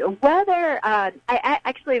 and whether I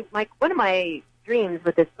actually one of my dreams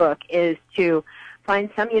with this book is to find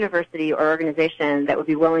some university or organization that would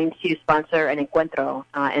be willing to sponsor an encuentro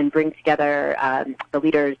and bring together the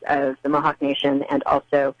leaders of the Mohawk Nation and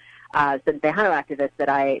also some Tejano activists that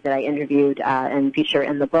I interviewed and feature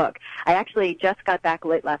in the book. I actually just got back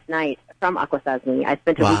late last night from Akwesasne. I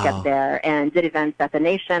spent a week up there and did events at the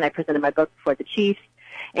Nation. I presented my book before the chiefs,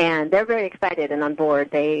 and they're very excited and on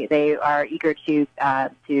board. They are eager to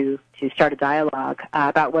start a dialogue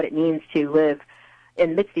about what it means to live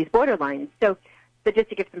amidst these borderlines. So just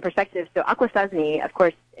to give some perspective, so Akwesasne, of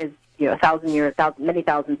course, is many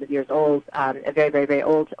thousands of years old, a very, very, very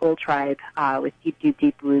old tribe with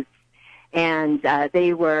deep roots. And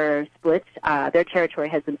they were split. Their territory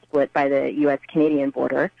has been split by the U.S.-Canadian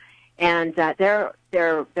border, and their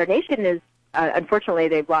nation is unfortunately,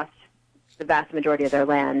 they've lost the vast majority of their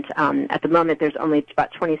land. At the moment, there's only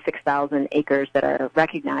about 26,000 acres that are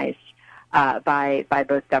recognized by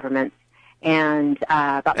both governments, and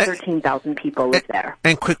about 13,000 people live there.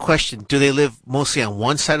 And quick question, do they live mostly on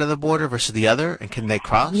one side of the border versus the other, and can they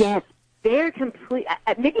cross? Yes, they're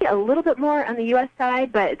maybe a little bit more on the U.S.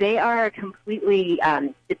 side, but they are completely,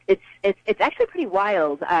 it's actually pretty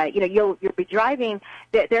wild. You'll be driving,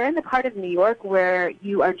 they're in the part of New York where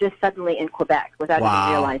you are just suddenly in Quebec without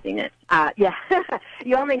even realizing it. Yeah,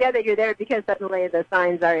 you only know that you're there because suddenly the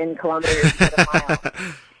signs are in kilometers instead of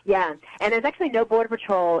miles. Yeah, and there's actually no border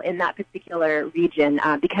patrol in that particular region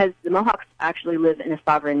because the Mohawks actually live in a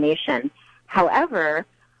sovereign nation. However,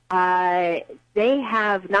 they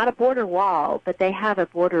have not a border wall, but they have a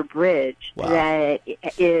border bridge that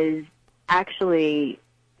is actually,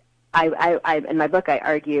 I in my book I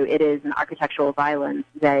argue, it is an architectural violence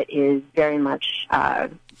that is very much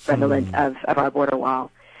redolent of our border wall.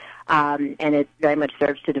 And it very much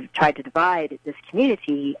serves to try to divide this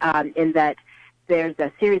community in that there's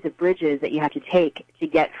a series of bridges that you have to take to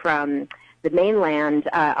get from the mainland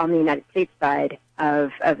on the United States side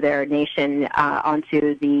of their nation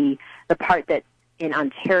onto the part that's in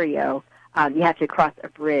Ontario. You have to cross a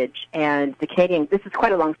bridge. And the Canadian, this is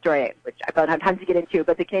quite a long story, which I don't have time to get into,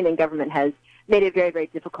 but the Canadian government has made it very, very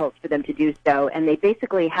difficult for them to do so. And they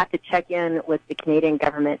basically have to check in with the Canadian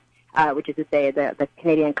government, which is to say the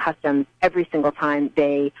Canadian Customs, every single time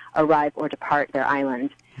they arrive or depart their island.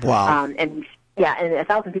 Wow. And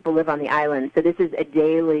 1,000 people live on the island, so this is a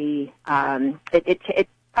daily. It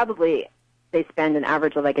probably they spend an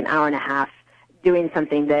average of like an hour and a half doing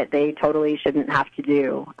something that they totally shouldn't have to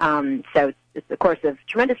do. So it's a course of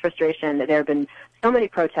tremendous frustration. There have been so many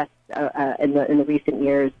protests in the recent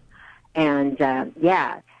years, and so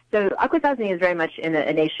Akwesasne is very much in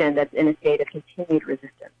a nation that's in a state of continued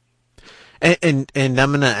resistance. And I'm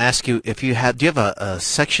going to ask you do you have a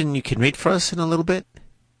section you can read for us in a little bit?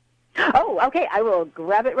 Oh, okay. I will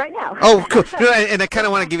grab it right now. Oh, cool. No, and I kind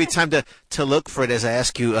of want to give you time to look for it as I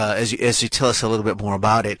ask you, as you tell us a little bit more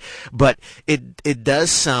about it. But it does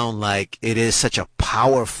sound like it is such a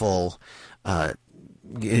powerful,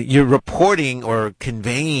 you're reporting or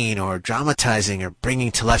conveying or dramatizing or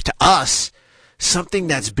bringing to life to us something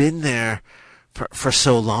that's been there for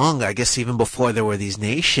so long, I guess even before there were these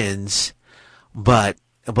nations. But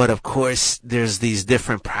of course, there's these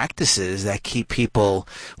different practices that keep people,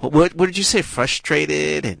 what did you say,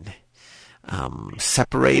 frustrated and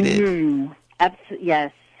separated? Mm-hmm.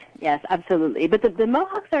 Yes, absolutely. But the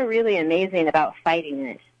Mohawks are really amazing about fighting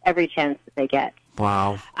it every chance that they get.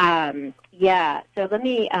 Wow. So let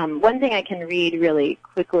me, one thing I can read really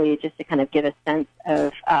quickly just to kind of give a sense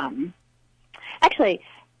of, actually,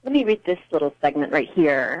 let me read this little segment right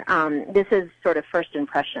here. This is sort of first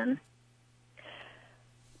impression.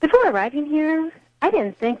 Before arriving here, I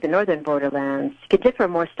didn't think the northern borderlands could differ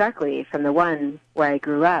more starkly from the one where I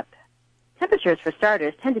grew up. Temperatures, for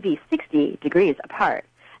starters, tend to be 60 degrees apart.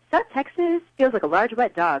 South Texas feels like a large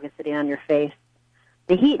wet dog is sitting on your face.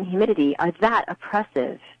 The heat and humidity are that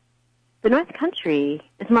oppressive. The North Country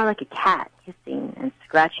is more like a cat hissing and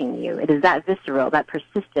scratching you. It is that visceral, that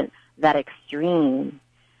persistent, that extreme.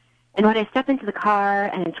 And when I step into the car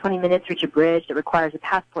and in 20 minutes reach a bridge that requires a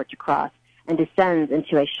passport to cross, and descends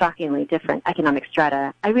into a shockingly different economic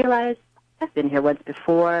strata, I realize I've been here once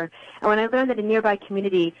before. And when I learn that a nearby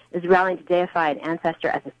community is rallying to deify an ancestor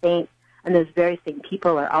as a saint, and those very same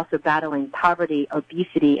people are also battling poverty,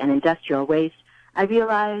 obesity, and industrial waste, I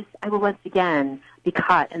realize I will once again be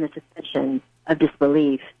caught in the suspension of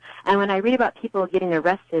disbelief. And when I read about people getting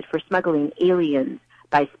arrested for smuggling aliens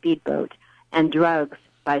by speedboat and drugs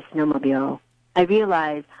by snowmobile, I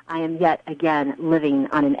realize I am yet again living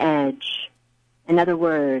on an edge. In other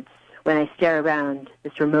words, when I stare around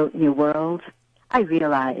this remote new world, I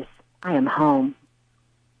realize I am home.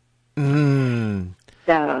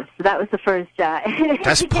 So that was the first.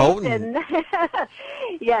 That's potent.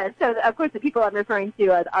 Yeah. So of course the people I'm referring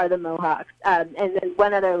to are the Mohawks. And then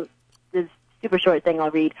one other, this super short thing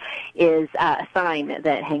I'll read is a sign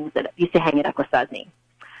that used to hang at Akwesasne.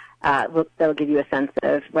 That'll give you a sense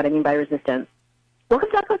of what I mean by resistance. Welcome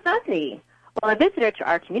to Akwesasne. While a visitor to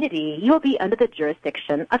our community, you will be under the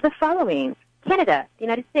jurisdiction of the following: Canada, the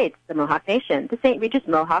United States, the Mohawk Nation, the St. Regis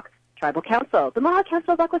Mohawk Tribal Council, the Mohawk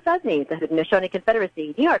Council of Akwesasne, the Haudenosaunee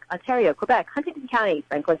Confederacy, New York, Ontario, Quebec, Huntington County,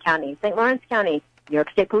 Franklin County, St. Lawrence County, New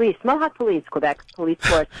York State Police, Mohawk Police, Quebec Police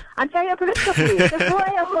Force, Ontario Provincial Police, the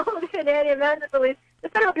Royal Canadian Mounted Police, the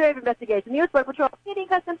Federal Bureau of Investigation, U.S. Border Patrol, Canadian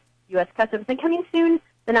Customs, U.S. Customs, and coming soon,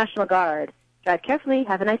 the National Guard. Drive carefully.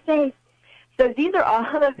 Have a nice day. So these are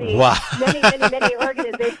all of the Wow. many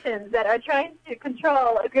organizations that are trying to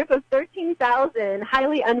control a group of 13,000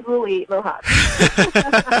 highly unruly Mohawks.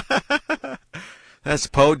 That's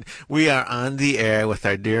potent. We are on the air with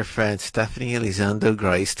our dear friend Stephanie Elizondo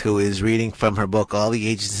Grist, who is reading from her book, All the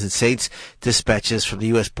Agents and Saints Dispatches from the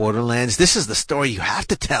U.S. Borderlands. This is the story you have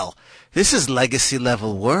to tell. This is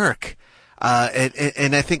legacy-level work.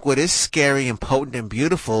 And I think what is scary and potent and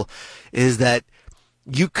beautiful is that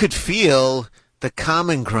you could feel the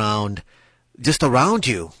common ground just around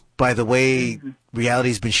you by the way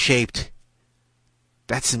reality's been shaped.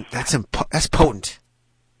 That's potent.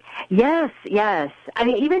 Yes. I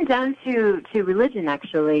mean, even down to religion,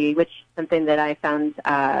 actually, which is something that I found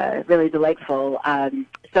really delightful.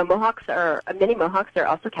 So many Mohawks are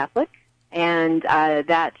also Catholic, and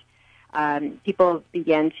that people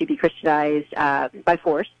began to be Christianized by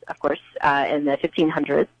force, of course, in the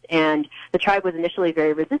 1500s. And the tribe was initially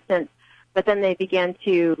very resistant, but then they began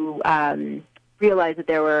to realize that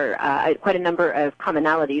there were quite a number of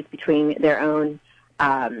commonalities between their own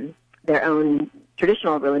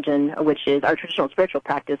traditional religion, which is our traditional spiritual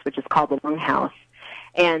practice, which is called the Longhouse.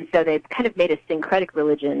 And so they've kind of made a syncretic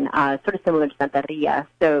religion, sort of similar to Santeria.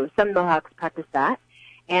 So some Mohawks practice that,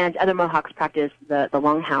 and other Mohawks practice the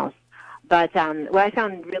Longhouse. But what I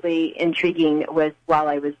found really intriguing was while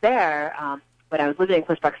I was there, when I was living in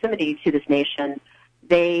close proximity to this nation,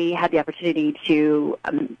 they had the opportunity to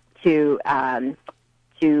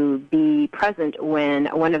be present when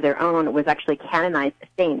one of their own was actually canonized a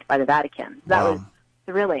saint by the Vatican. That was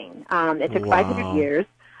thrilling. It took 500 years,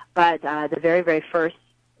 but the very, very first,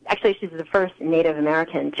 actually she's the first Native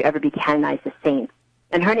American to ever be canonized a saint.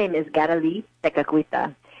 And her name is Garali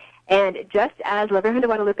Tecacuita. And just as La Virgen de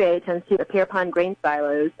Guadalupe tends to appear upon grain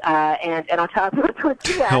silos and on top of a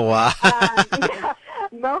tortilla,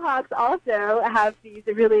 Mohawks also have these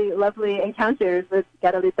really lovely encounters with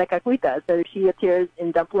Garali Tecacuita. So she appears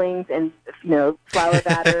in dumplings and, flour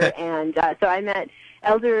batter. And so I met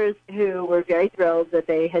elders who were very thrilled that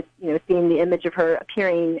they had, seen the image of her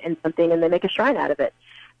appearing in something, and they make a shrine out of it.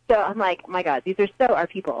 So I'm like, my God, these are so our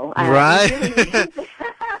people. Right.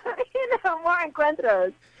 More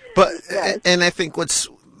encuentros. But, yes. And I think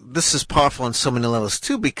this is powerful on so many levels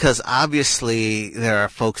too, because obviously there are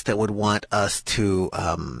folks that would want us to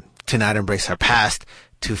not embrace our past,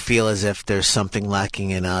 to feel as if there's something lacking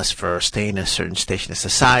in us for staying in a certain station of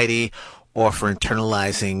society, or for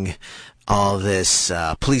internalizing all this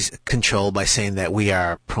police control by saying that we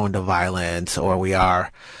are prone to violence or we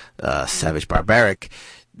are savage, barbaric.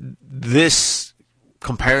 This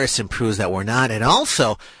comparison proves that we're not, and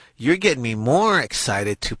also you're getting me more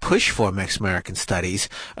excited to push for Mexican Studies.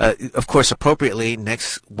 Of course, appropriately,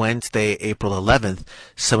 next Wednesday, April 11th,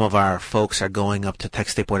 some of our folks are going up to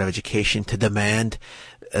Texas State Board of Education to demand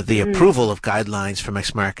the approval of guidelines for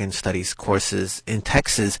Mexican Studies courses in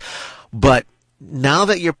Texas. But now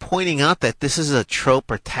that you're pointing out that this is a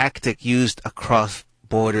trope or tactic used across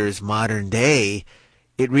borders modern day,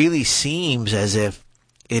 it really seems as if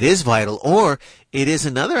it is vital, or it is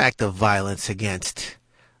another act of violence against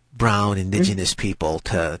brown indigenous people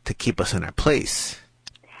to keep us in our place.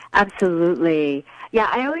 Absolutely. Yeah,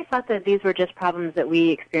 I always thought that these were just problems that we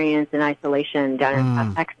experience in isolation down in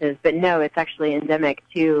South Texas, but no, it's actually endemic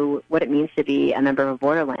to what it means to be a member of a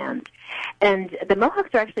borderland. And the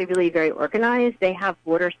Mohawks are actually really very organized. They have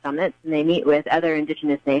border summits, and they meet with other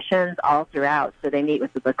indigenous nations all throughout. So they meet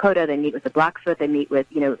with the Lakota, they meet with the Blackfoot, they meet with,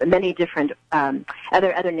 many different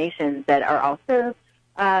other nations that are also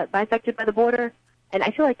bisected by the border. And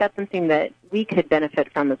I feel like that's something that we could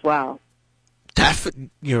benefit from as well.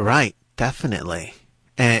 You're right, definitely.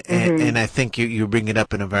 And I think you bring it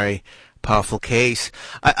up in a very powerful case.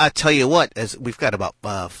 I tell you what, as we've got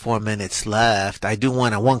about 4 minutes left, I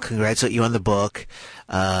want to congratulate you on the book.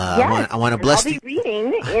 Yes, I want to bless you. I'll be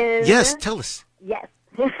reading is... Yes, tell us. Yes.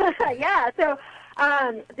 Yeah, so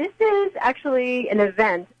this is actually an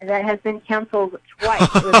event that has been canceled twice.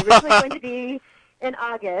 It was originally going to be in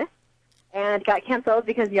August, and got canceled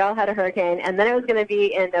because y'all had a hurricane, and then it was going to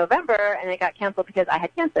be in November, and it got canceled because I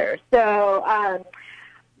had cancer. So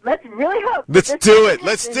let's really hope. Let's do it.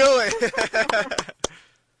 Let's do it.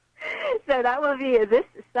 So that will be this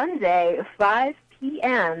Sunday, 5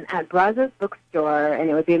 p.m. at Brazos Bookstore, and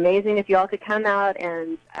it would be amazing if you all could come out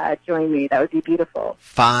and join me. That would be beautiful.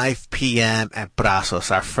 5 p.m. at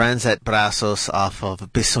Brazos. Our friends at Brazos off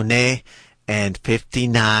of Bisonnet and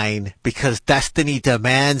 59, because destiny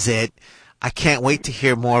demands it. I can't wait to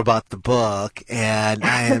hear more about the book,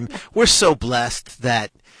 and we're so blessed that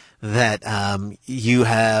you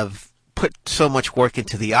have put so much work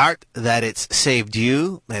into the art that it's saved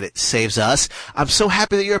you, that it saves us. I'm so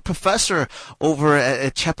happy that you're a professor over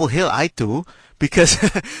at Chapel Hill. I do. Because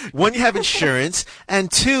one, you have insurance,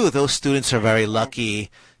 and two, those students are very lucky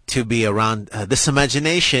to be around this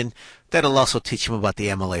imagination that'll also teach them about the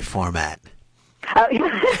MLA format.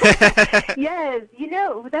 Yes,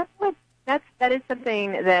 that is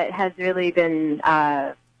something that has really been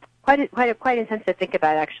quite intense to think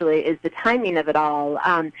about. Actually, is the timing of it all.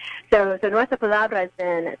 So Nuestra Palabra has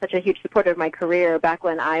been such a huge supporter of my career back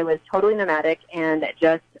when I was totally nomadic and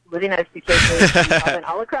just living out of suitcases and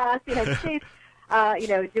all across the United States.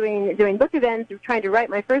 Doing book events, trying to write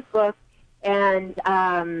my first book, and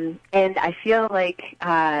I feel like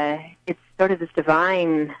it's sort of this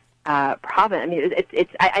divine providence. I mean,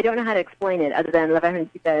 I don't know how to explain it other than La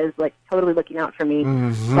Virgencita is like totally looking out for me.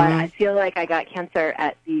 Mm-hmm. But I feel like I got cancer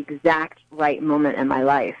at the exact right moment in my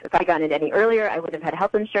life. If I got it any earlier, I would have had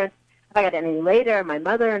health insurance. If I got it any later, my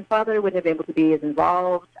mother and father wouldn't have been able to be as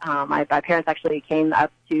involved. My parents actually came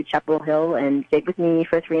up to Chapel Hill and stayed with me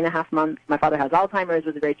for 3.5 months. My father has Alzheimer's. It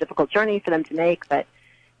was a very difficult journey for them to make, but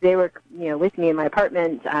they were, with me in my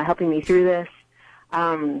apartment, helping me through this.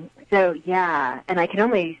 So yeah, and I can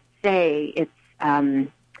only say it's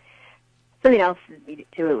something else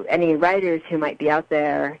to any writers who might be out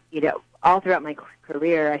there. All throughout my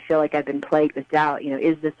career, I feel like I've been plagued with doubt.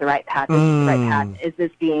 Is this the right path? Is this the right path? Is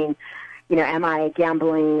this being, am I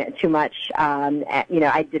gambling too much?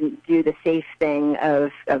 I didn't do the safe thing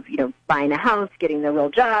of buying a house, getting the real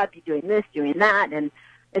job, doing this, doing that, and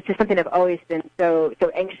it's just something I've always been so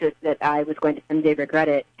anxious that I was going to someday regret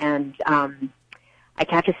it. And I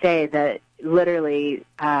have to say that literally,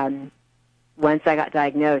 once I got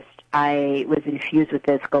diagnosed, I was infused with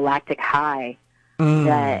this galactic high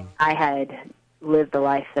that I had lived the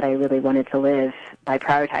life that I really wanted to live by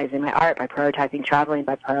prioritizing my art, by prioritizing traveling,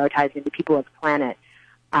 by prioritizing the people of the planet.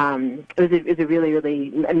 It was a really,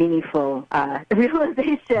 really meaningful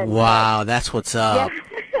realization. Wow, that's what's up.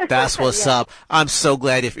 Yeah. That's what's up. I'm so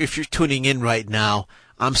glad if you're tuning in right now,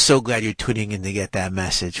 I'm so glad you're tuning in to get that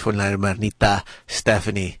message from La Hermanita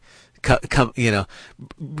Stephanie.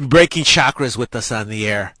 Breaking chakras with us on the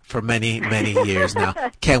air for many, many years now.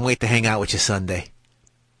 Can't wait to hang out with you Sunday.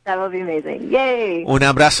 That will be amazing. Yay! Un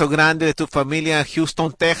abrazo grande de tu familia in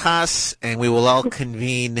Houston, Texas, and we will all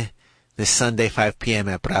convene this Sunday, 5 p.m.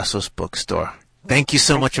 at Brazos Bookstore. Thank you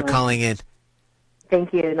so much for calling in.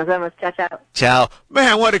 Thank you. Nos vemos. Ciao, ciao. Ciao.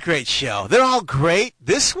 Man, what a great show. They're all great.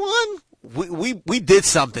 This one, we did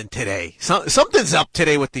something today. Something's up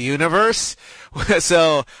today with the universe.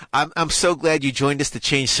 So I'm so glad you joined us to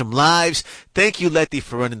change some lives. Thank you, Letty,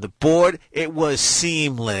 for running the board. It was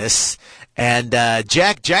seamless. And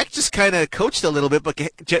Jack just kind of coached a little bit, but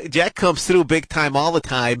Jack comes through big time all the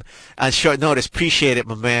time on short notice. Appreciate it,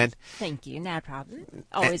 my man. Thank you. Not a problem.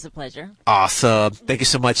 Always a pleasure. Awesome. Thank you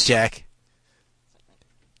so much, Jack.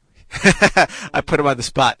 I put him on the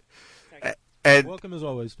spot. And welcome as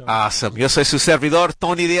always, Tony. Awesome. Yo soy su servidor,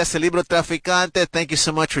 Tony Diaz, el Libro Traficante. Thank you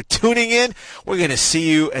so much for tuning in. We're going to see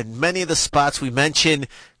you in many of the spots we mentioned,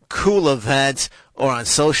 cool events, or on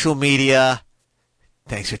social media.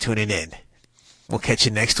 Thanks for tuning in. We'll catch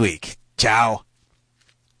you next week. Ciao.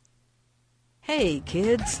 Hey,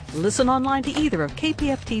 kids. Listen online to either of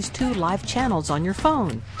KPFT's 2 live channels on your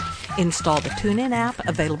phone. Install the TuneIn app,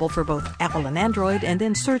 available for both Apple and Android, and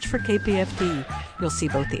then search for KPFT. You'll see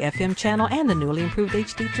both the FM channel and the newly improved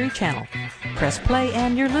HD3 channel. Press play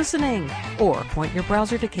and you're listening, or point your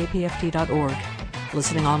browser to kpft.org.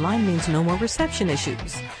 Listening online means no more reception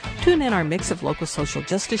issues. Tune in our mix of local social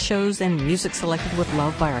justice shows and music selected with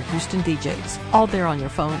love by our Houston DJs, all there on your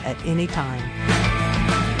phone at any time.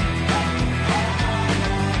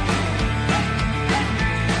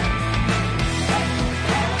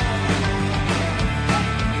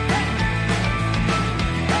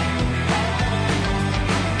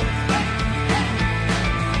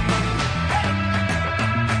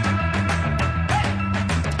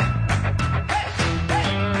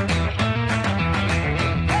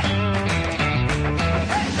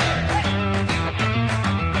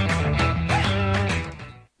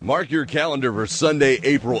 Mark your calendar for Sunday,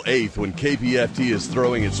 April 8th, when KPFT is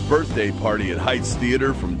throwing its birthday party at Heights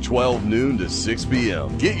Theater from 12 noon to 6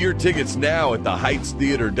 p.m. Get your tickets now at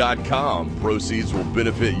theheightstheater.com. Proceeds will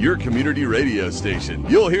benefit your community radio station.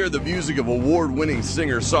 You'll hear the music of award-winning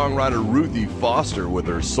singer-songwriter Ruthie Foster with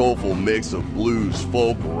her soulful mix of blues,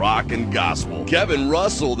 folk, rock, and gospel. Kevin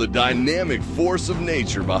Russell, the dynamic force of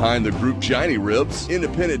nature behind the group Shiny Ribs.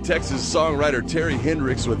 Independent Texas songwriter Terry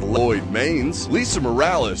Hendricks with Lloyd Maines. Lisa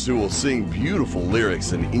Morales, Brothers, who will sing beautiful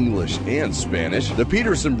lyrics in English and Spanish. The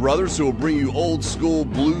Peterson Brothers, who will bring you old school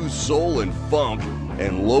blues, soul, and funk.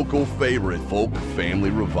 And local favorite folk family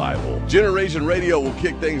revival. Generation Radio will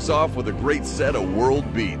kick things off with a great set of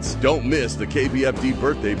world beats. Don't miss the KPFT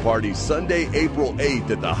birthday party Sunday, April 8th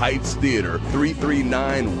at the Heights Theater,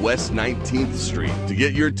 339 West 19th Street. To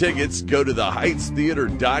get your tickets, go to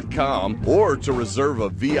theheightstheater.com, or to reserve a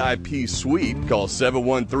VIP suite, call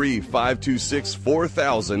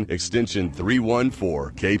 713-526-4000, extension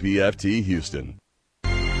 314, KPFT Houston.